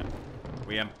you there.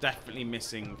 We are definitely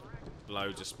missing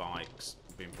loads of spikes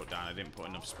being put down. I didn't put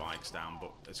enough spikes down,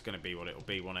 but it's going to be what it'll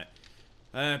be, won't it?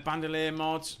 Bandolier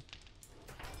mods.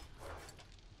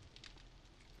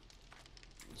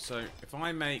 So if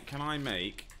I make, can I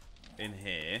make in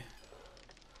here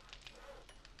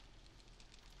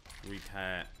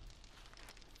repair?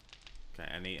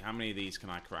 Okay, how many of these can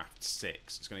I craft?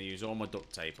 6. It's going to use all my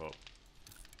duct tape up.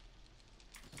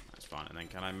 That's fine. And then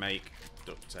can I make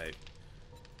duct tape?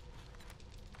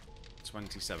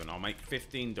 27. I'll make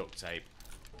 15 duct tape.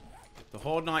 The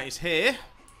Horde Knight is here.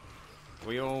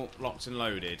 We all locked and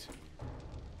loaded?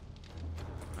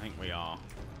 I think we are.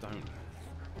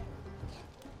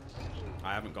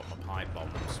 I haven't got my pipe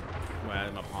bombs. Where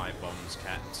are my pipe bombs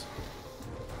kept?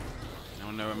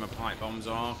 Anyone know where my pipe bombs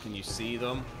are? Can you see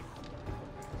them?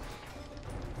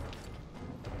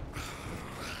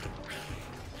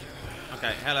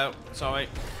 Okay, hello. Sorry.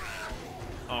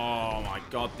 Oh my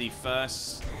god, the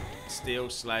first steel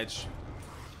sledge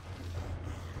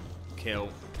kill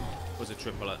was a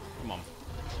triplet. Come on.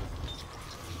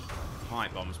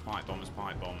 Pipe bombs, pipe bombs,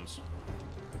 pipe bombs.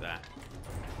 There.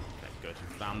 Okay, good.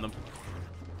 Found them.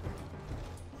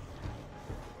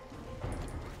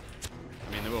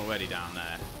 I mean, they're already down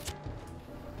there.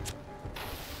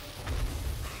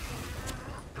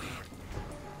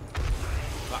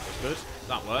 That was good.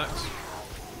 That works.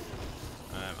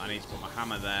 I need to put my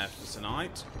hammer there for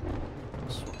tonight.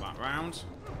 Swap that round.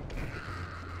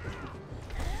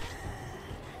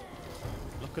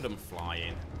 Look at them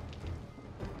flying.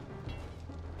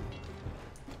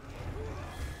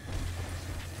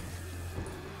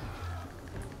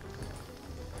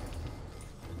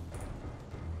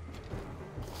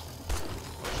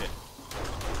 Oh shit.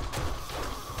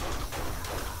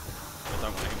 I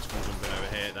don't want him to come jumping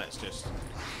over here. That's just...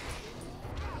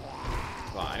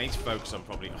 Right, I need to focus on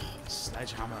probably... Oh, the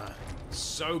sledgehammer.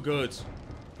 So good.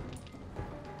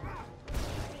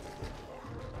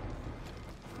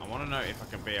 I want to know if I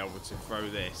can be able to throw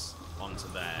this onto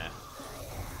there.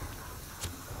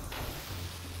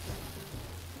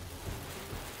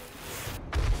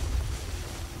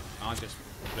 I just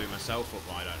blew myself up,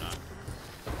 I don't know.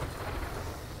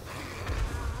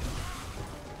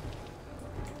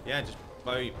 Yeah, just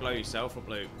blow yourself up,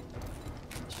 Luke.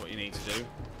 That's what you need to do.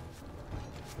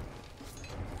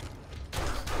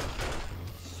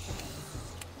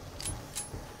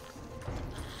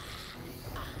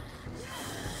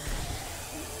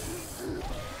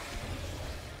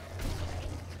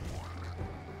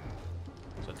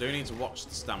 I do need to watch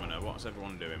the stamina. What's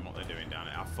everyone doing? What they're doing down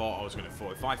here? I thought I was going to fall.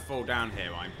 If I fall down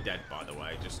here, I'm dead, by the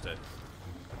way, just to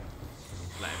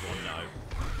let everyone know.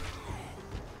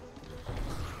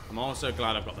 I'm also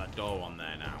glad I've got that door on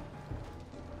there now.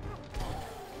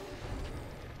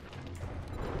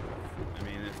 I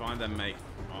mean, if I then make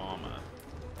armor,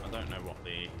 I don't know what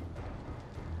the...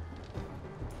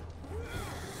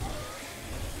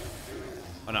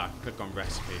 Oh no, I can click on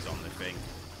recipes on the thing.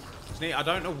 I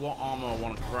don't know what armor I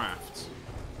want to craft.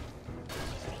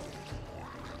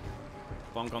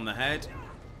 Bonk on the head.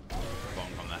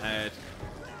 Bonk on the head.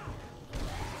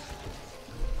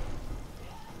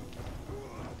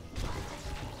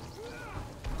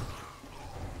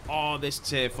 Oh, this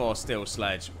tier 4 steel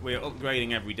sledge. We're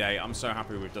upgrading every day. I'm so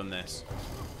happy we've done this.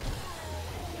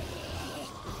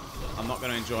 I'm not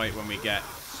going to enjoy it when we get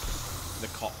the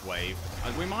cop wave.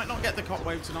 We might not get the cop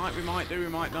wave tonight. We might do, we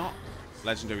might not.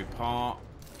 Legendary part.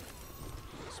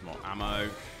 Some more ammo.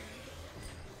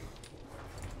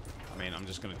 I mean, I'm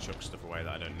just going to chuck stuff away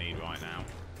that I don't need right now.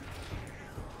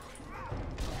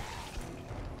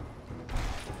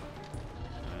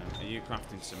 Are you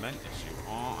crafting cement? Yes, you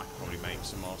are. I can probably make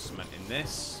some more cement in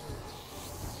this.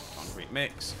 Concrete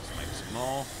mix. Let's make some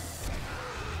more.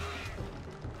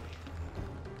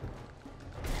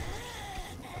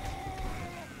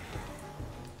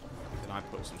 Did I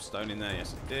put some stone in there?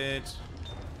 Yes, I did.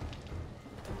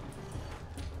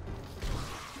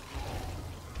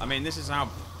 I mean, this is how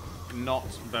not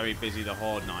very busy the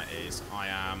Horde Knight is. I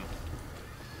am...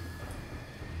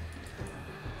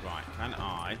 Right, can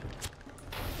I...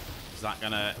 Is that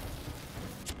gonna...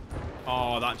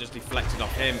 Oh, that just deflected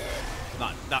off him.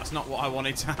 That's not what I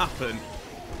wanted to happen.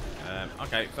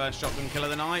 Okay, first shotgun kill of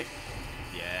the night.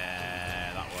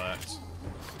 Yeah, that worked.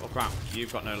 Oh crap,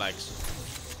 you've got no legs.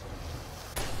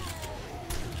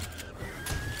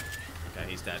 Okay,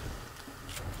 he's dead.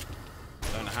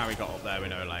 I don't know how he got up there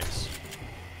with no legs.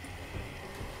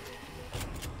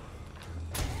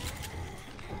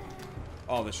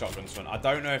 Oh, the shotgun's fun. I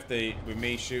don't know if with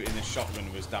me shooting the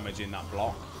shotgun was damaging that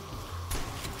block.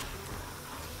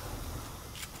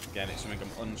 Again, it's something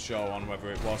I'm unsure on whether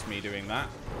it was me doing that.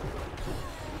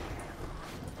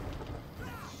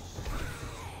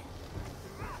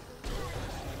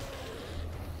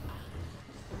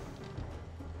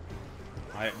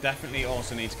 I definitely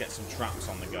also need to get some traps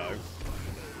on the go.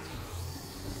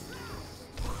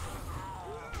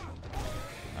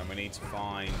 And we need to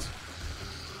find...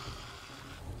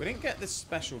 We didn't get this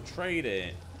special trader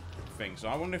thing, so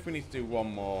I wonder if we need to do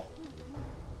one more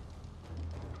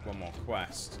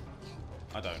quest.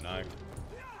 I don't know.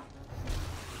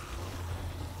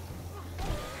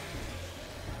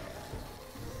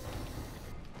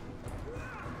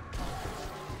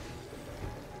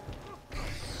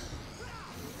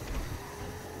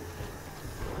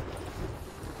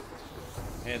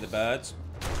 Hear the birds.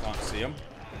 Can't see them.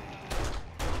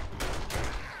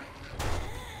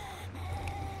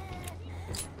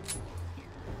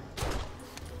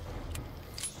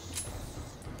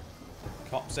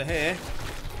 Cops are here.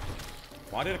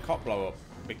 Why did a cop blow up?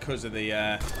 Because of the...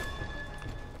 Right,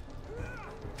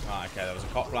 okay, there was a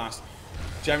cop blast.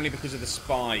 Generally because of the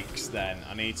spikes, then.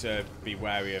 I need to be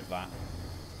wary of that.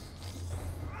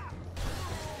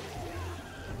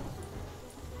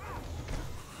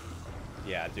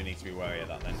 Yeah, I do need to be wary of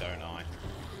that then, don't I?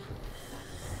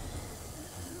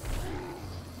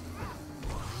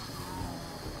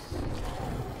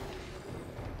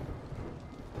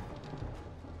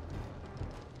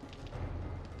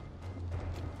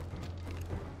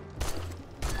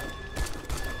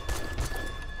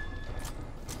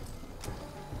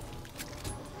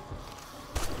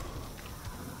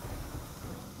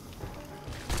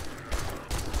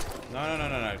 No.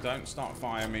 Don't start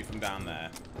firing me from down there.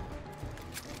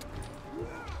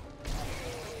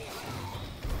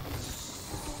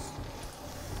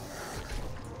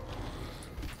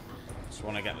 Just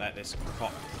want to let this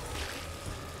cop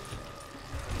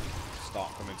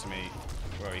start coming to me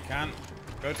where he can.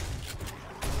 Good.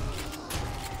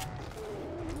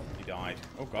 He died.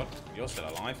 Oh god, you're still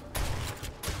alive.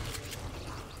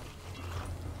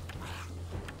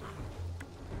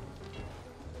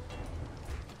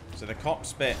 So the cop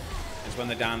spit is when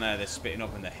they're down there, they're spitting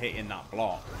up and they're hitting that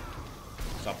block.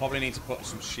 So I probably need to put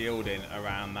some shielding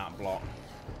around that block,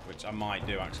 which I might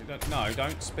do actually.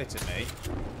 Don't spit at me.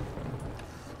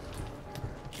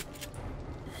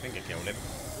 I think I killed him.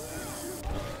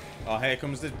 Oh, here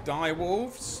comes the die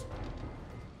wolves.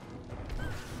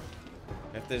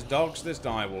 If there's dogs, there's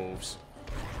die wolves.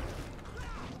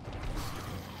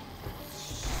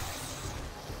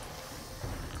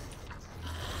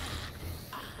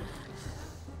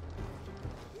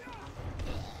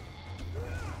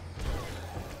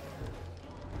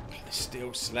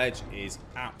 Steel sledge is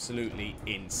absolutely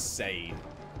insane.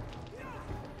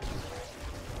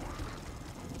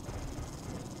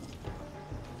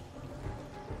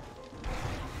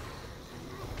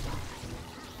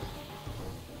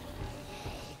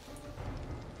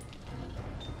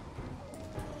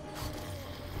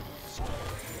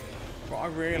 But I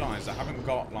realised I haven't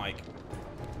got I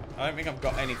don't think I've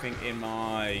got anything in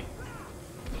my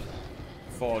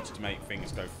forge to make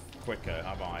things go quicker,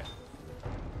 have I?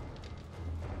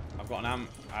 I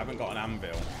haven't got an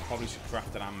anvil. Probably should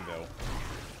craft an anvil.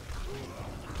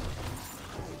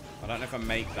 I don't know if I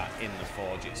make that in the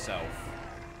forge itself.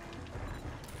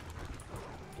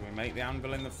 Do we make the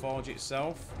anvil in the forge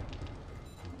itself?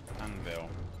 Anvil.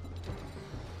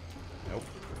 Nope.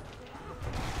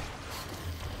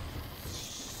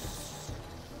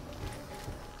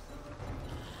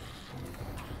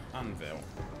 Anvil.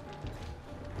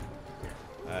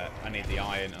 I need the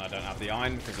iron, and I don't have the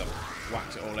iron because I've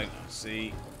whacked it all in.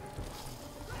 See?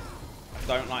 I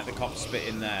don't like the cop spit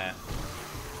in there.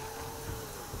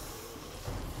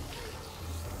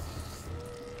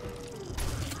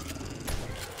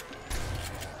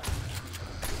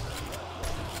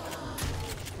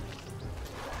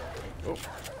 Oh.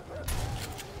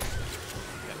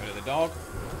 Get rid of the dog.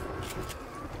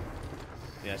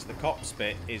 Yes, the cop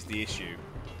spit is the issue.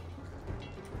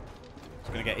 It's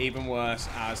going to get even worse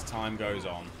as time goes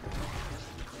on.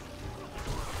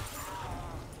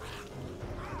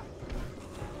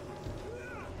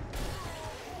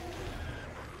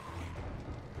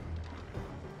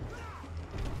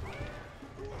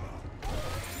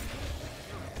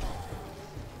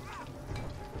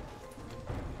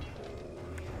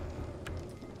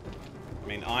 I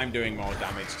mean, I'm doing more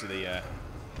damage to the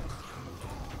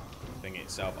thing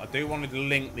itself. I do want to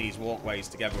link these walkways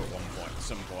together at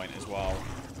some point as well.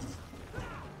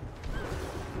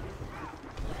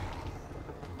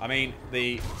 I mean,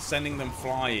 the sending them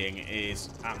flying is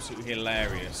absolutely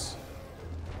hilarious.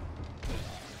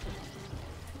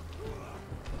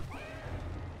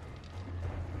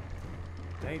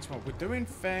 Day 12. We're doing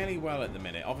fairly well at the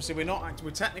minute. Obviously,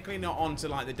 we're technically not on to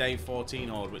like the day 14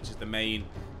 horde, which is the main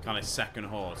kind of second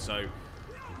horde. So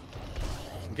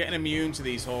I'm getting immune to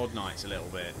these horde knights a little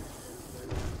bit.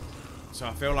 So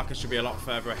I feel like I should be a lot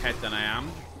further ahead than I am.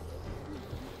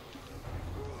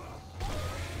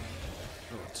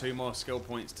 Got 2 more skill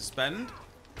points to spend.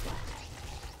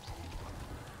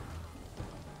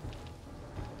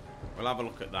 We'll have a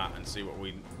look at that and see what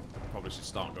we probably should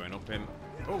start going up in.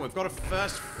 Oh, we've got a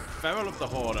first feral of the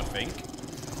horde, I think.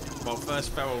 Well,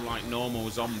 first feral like normal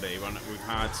zombie. When we've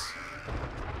had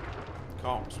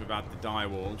cops, we've had the dire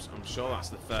wolves. I'm sure that's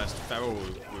the first feral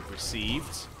we've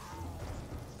received.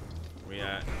 We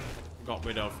got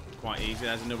rid of quite easy.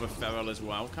 There's another feral as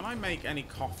well. Can I make any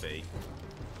coffee?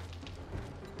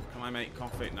 Can I make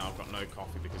coffee? No, I've got no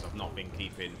coffee because I've not been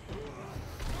keeping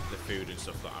the food and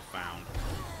stuff that I found.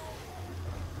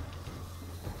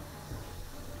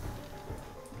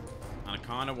 And I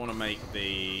kind of want to make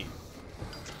the...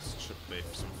 should be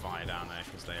some fire down there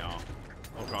because they are...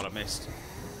 Oh god, I missed.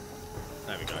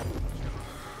 There we go.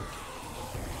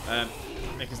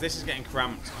 Because this is getting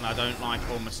cramped and I don't like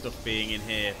all my stuff being in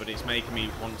here, but it's making me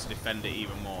want to defend it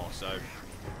even more, so...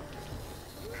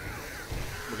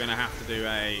 We're going to have to do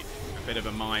a bit of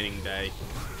a mining day.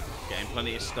 Getting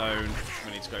plenty of stone.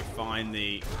 We need to go find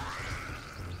the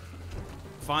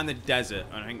desert.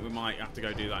 I think we might have to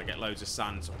go do that, get loads of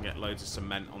sand so we can get loads of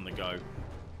cement on the go.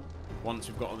 Once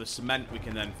we've got all the cement, we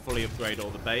can then fully upgrade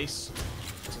all the base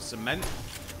to cement.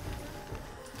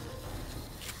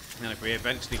 And if we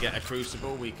eventually get a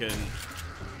crucible, we can...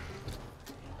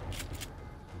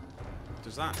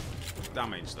 Does that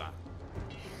damage that?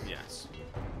 Yes.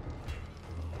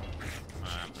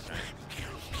 Okay.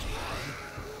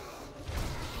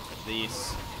 Get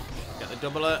these. Get the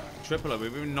doubler, tripler.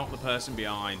 We've even knocked the person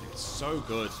behind. It's so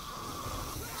good.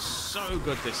 So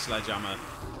good, this sledgehammer.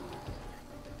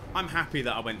 I'm happy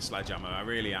that I went sledgehammer. I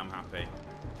really am happy.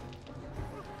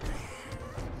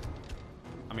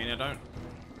 I mean, I don't...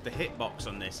 The hitbox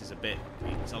on this is a bit...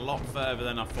 It's a lot further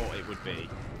than I thought it would be.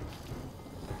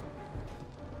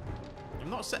 I'm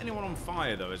not setting anyone on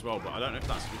fire, though, as well, but I don't know if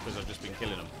that's because I've just been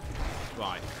killing them.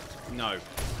 Right. No.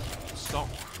 Stop.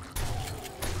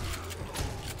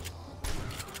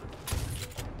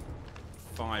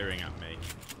 Firing at me.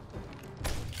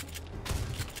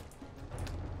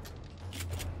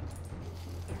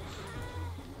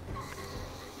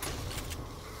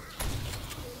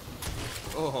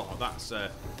 Oh, that's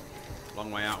a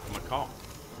long way out from a cop.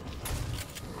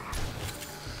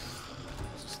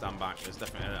 So stand back. There's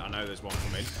definitely... I know there's one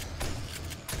coming.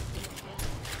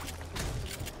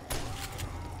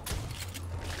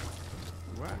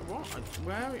 Where? What?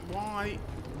 Where? Why?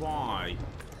 Why?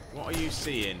 What are you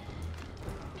seeing?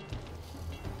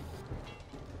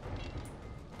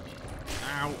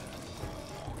 Ow.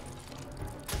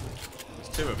 There's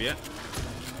 2 of you.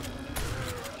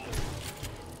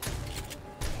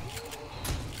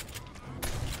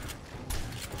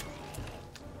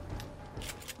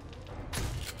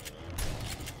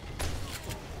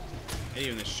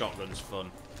 Even the shotgun's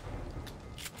fun.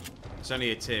 It's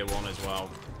only a tier 1 as well.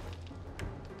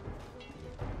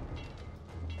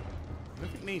 I don't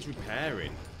think it needs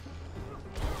repairing.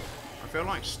 I feel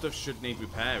like stuff should need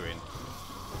repairing.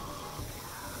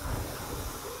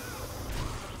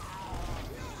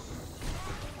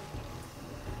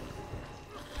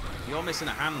 You're missing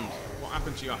a hand. What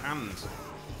happened to your hand?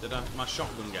 Did my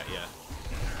shotgun get you?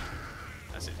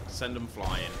 That's it. Send them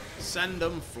flying. Send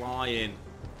them flying.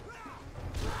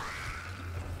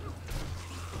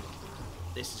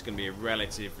 This is going to be a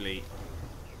relatively...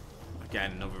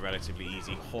 Again, another relatively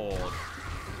easy horde.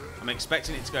 I'm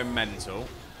expecting it to go mental.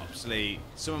 Obviously,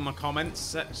 some of my comments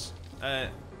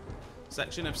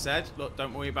section have said, look,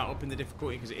 don't worry about upping the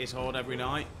difficulty because it is horde every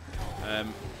night.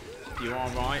 You are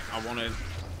right. I want to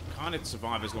kind of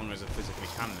survive as long as I physically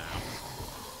can now.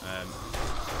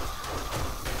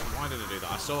 Why did I do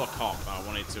that? I saw a cop and I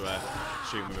wanted to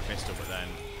shoot him with a pistol, but then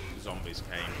zombies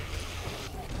came.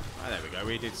 Oh, there we go.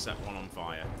 We did set one on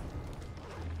fire.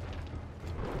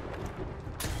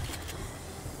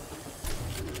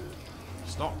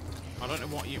 Stop. I don't know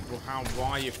what you...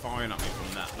 why you're firing at me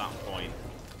from that point.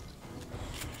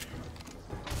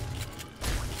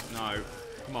 No.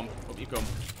 Come on. Up you come.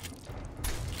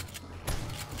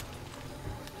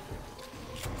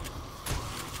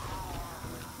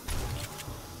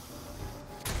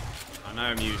 I know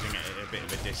I'm using it at a bit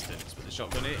of a distance, but the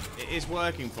shotgun, it is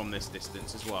working from this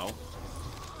distance as well.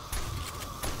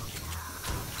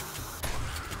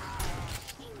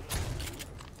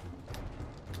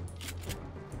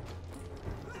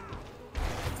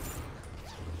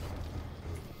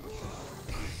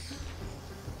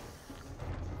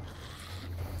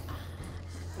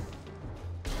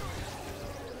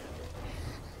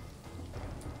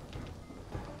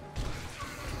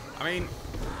 I mean,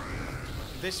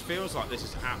 this feels like this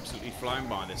is absolutely flown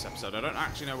by this episode. I don't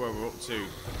actually know where we're up to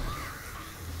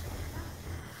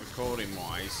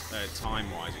recording-wise,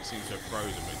 time-wise. It seems to have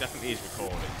frozen, but it definitely is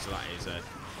recording, so that is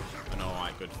an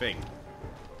alright good thing.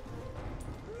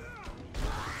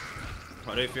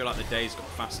 But I do feel like the days got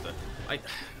faster.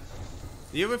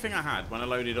 The other thing I had when I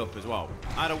loaded up as well,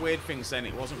 I had a weird thing saying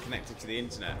it wasn't connected to the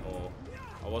internet, or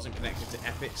I wasn't connected to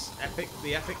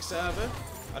the Epic server.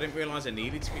 I didn't realise I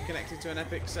needed to be connected to an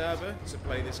Epic server to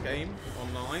play this game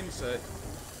online, so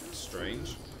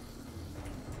strange.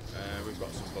 We've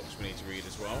got some books we need to read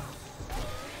as well.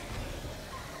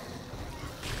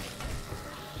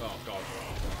 Oh god,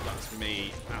 that's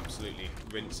me absolutely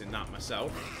rinsing that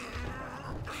myself.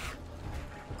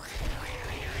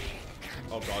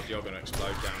 Oh god, you're going to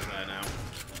explode down there now.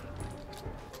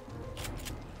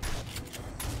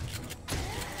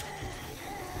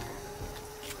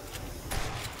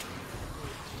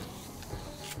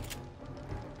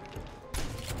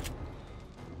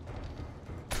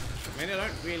 I mean, I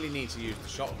don't really need to use the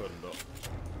shotgun, but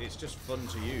it's just fun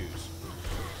to use.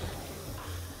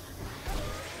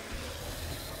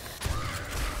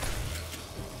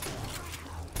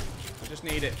 I just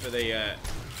need it for the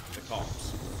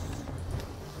cops.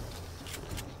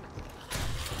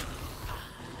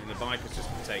 And the biker's just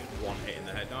going to take one hit in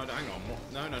the head. No, hang on. What?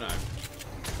 No, no, no.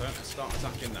 Don't start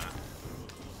attacking that.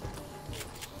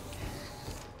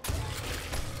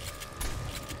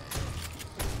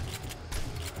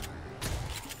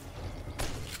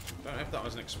 I don't know if that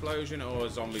was an explosion or a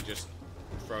zombie just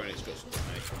throwing its guts at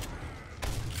me.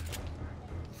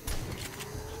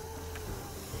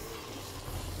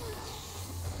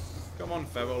 Come on,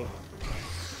 Feral.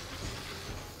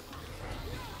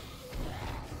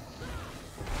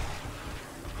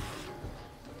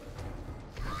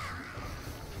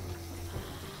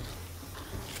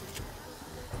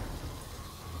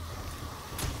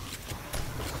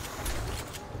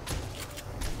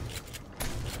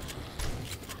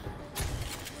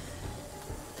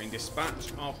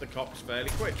 Dispatch of the cops fairly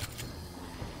quick.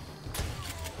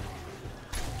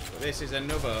 But this is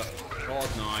another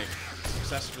Horde night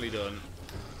successfully done.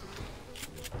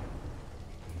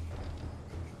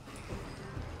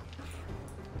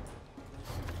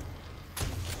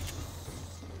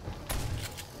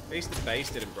 At least the base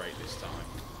didn't break this time.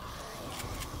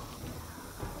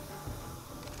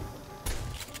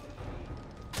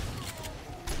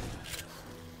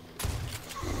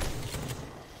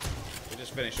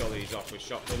 Finish all these off with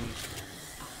shotguns.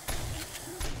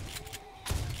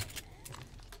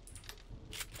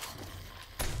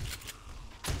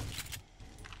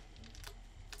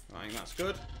 I think that's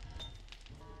good.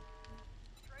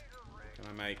 Can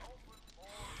I make...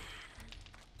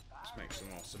 Let's make some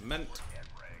more cement.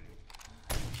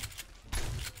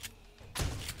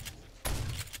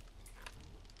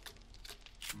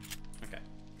 Okay,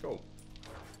 cool.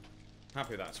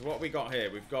 Happy with that. So what have we got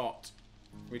here? We've got...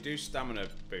 We do stamina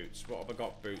boots. What have I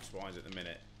got boots-wise at the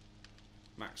minute?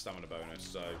 Max stamina bonus,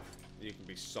 so you can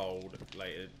be sold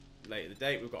later in the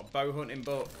date. We've got a bow hunting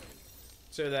book.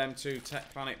 2 of them, 2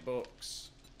 Tech Planet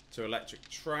books, 2 electric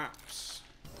traps,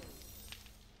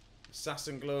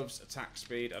 assassin gloves, attack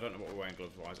speed. I don't know what we're wearing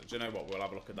gloves-wise. Do you know what? We'll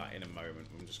have a look at that in a moment.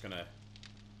 I'm just going to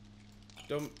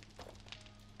dump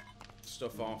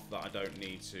stuff off that I don't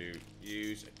need to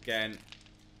use. Again,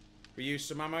 we use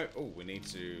some ammo. Oh, we need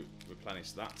to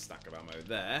replenish that stack of ammo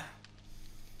there.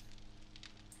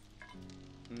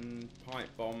 Pipe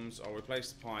bombs. I'll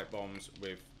replace the pipe bombs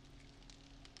with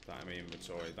that in my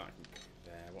inventory. That can go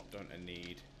there. What don't I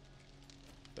need?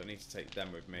 Don't need to take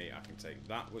them with me. I can take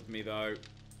that with me though.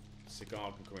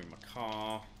 Cigar can come in my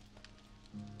car.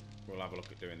 We'll have a look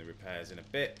at doing the repairs in a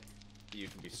bit. You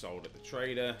can be sold at the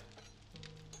trader.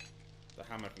 The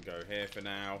hammer can go here for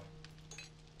now.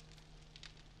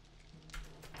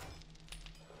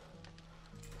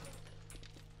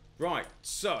 Right,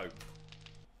 so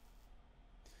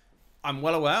I'm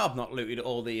well aware I've not looted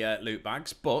all the loot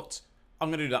bags, but I'm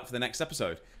going to do that for the next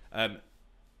episode. I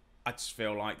just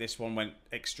feel like this one went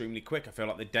extremely quick. I feel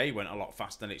like the day went a lot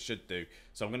faster than it should do.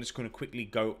 So I'm just going to quickly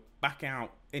go back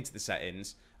out into the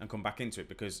settings and come back into it,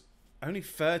 because only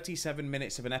 37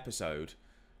 minutes of an episode.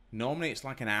 Normally it's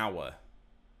like an hour.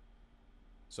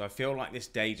 So I feel like this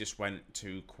day just went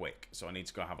too quick. So I need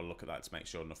to go have a look at that to make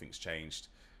sure nothing's changed.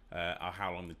 Or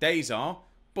how long the days are,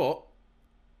 but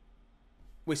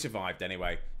we survived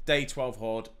anyway. Day 12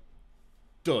 Horde,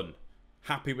 done.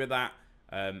 Happy with that.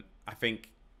 I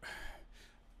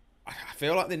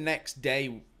feel like the next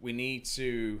day we need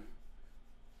to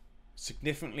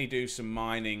significantly do some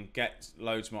mining, get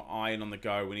loads more iron on the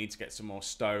go. We need to get some more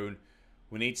stone.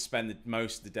 We need to spend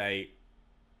most of the day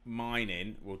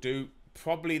mining. We'll do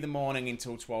probably the morning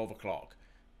until 12 o'clock.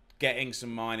 Getting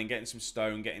some mining, getting some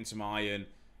stone, getting some iron,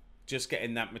 just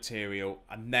getting that material.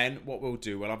 And then what we'll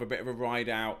do, we'll have a bit of a ride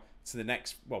out to the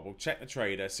next, well, we'll check the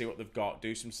trader, see what they've got,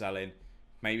 do some selling,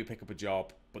 maybe pick up a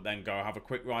job, but then go have a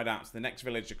quick ride out to the next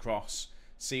village across,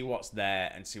 see what's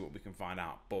there and see what we can find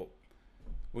out. But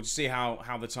we'll just see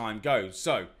how the time goes.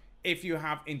 So if you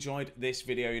have enjoyed this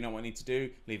video, you know what I need to do.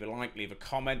 Leave a like, leave a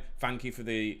comment. Thank you for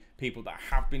the people that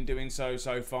have been doing so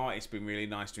far. It's been really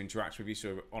nice to interact with you.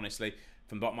 So honestly,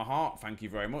 from the bottom of my heart, thank you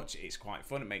very much. It's quite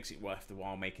fun. It makes it worth the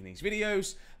while making these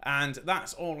videos. And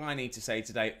that's all I need to say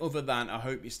today, other than I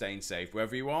hope you're staying safe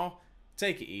wherever you are.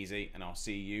 Take it easy, and I'll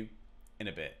see you in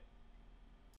a bit.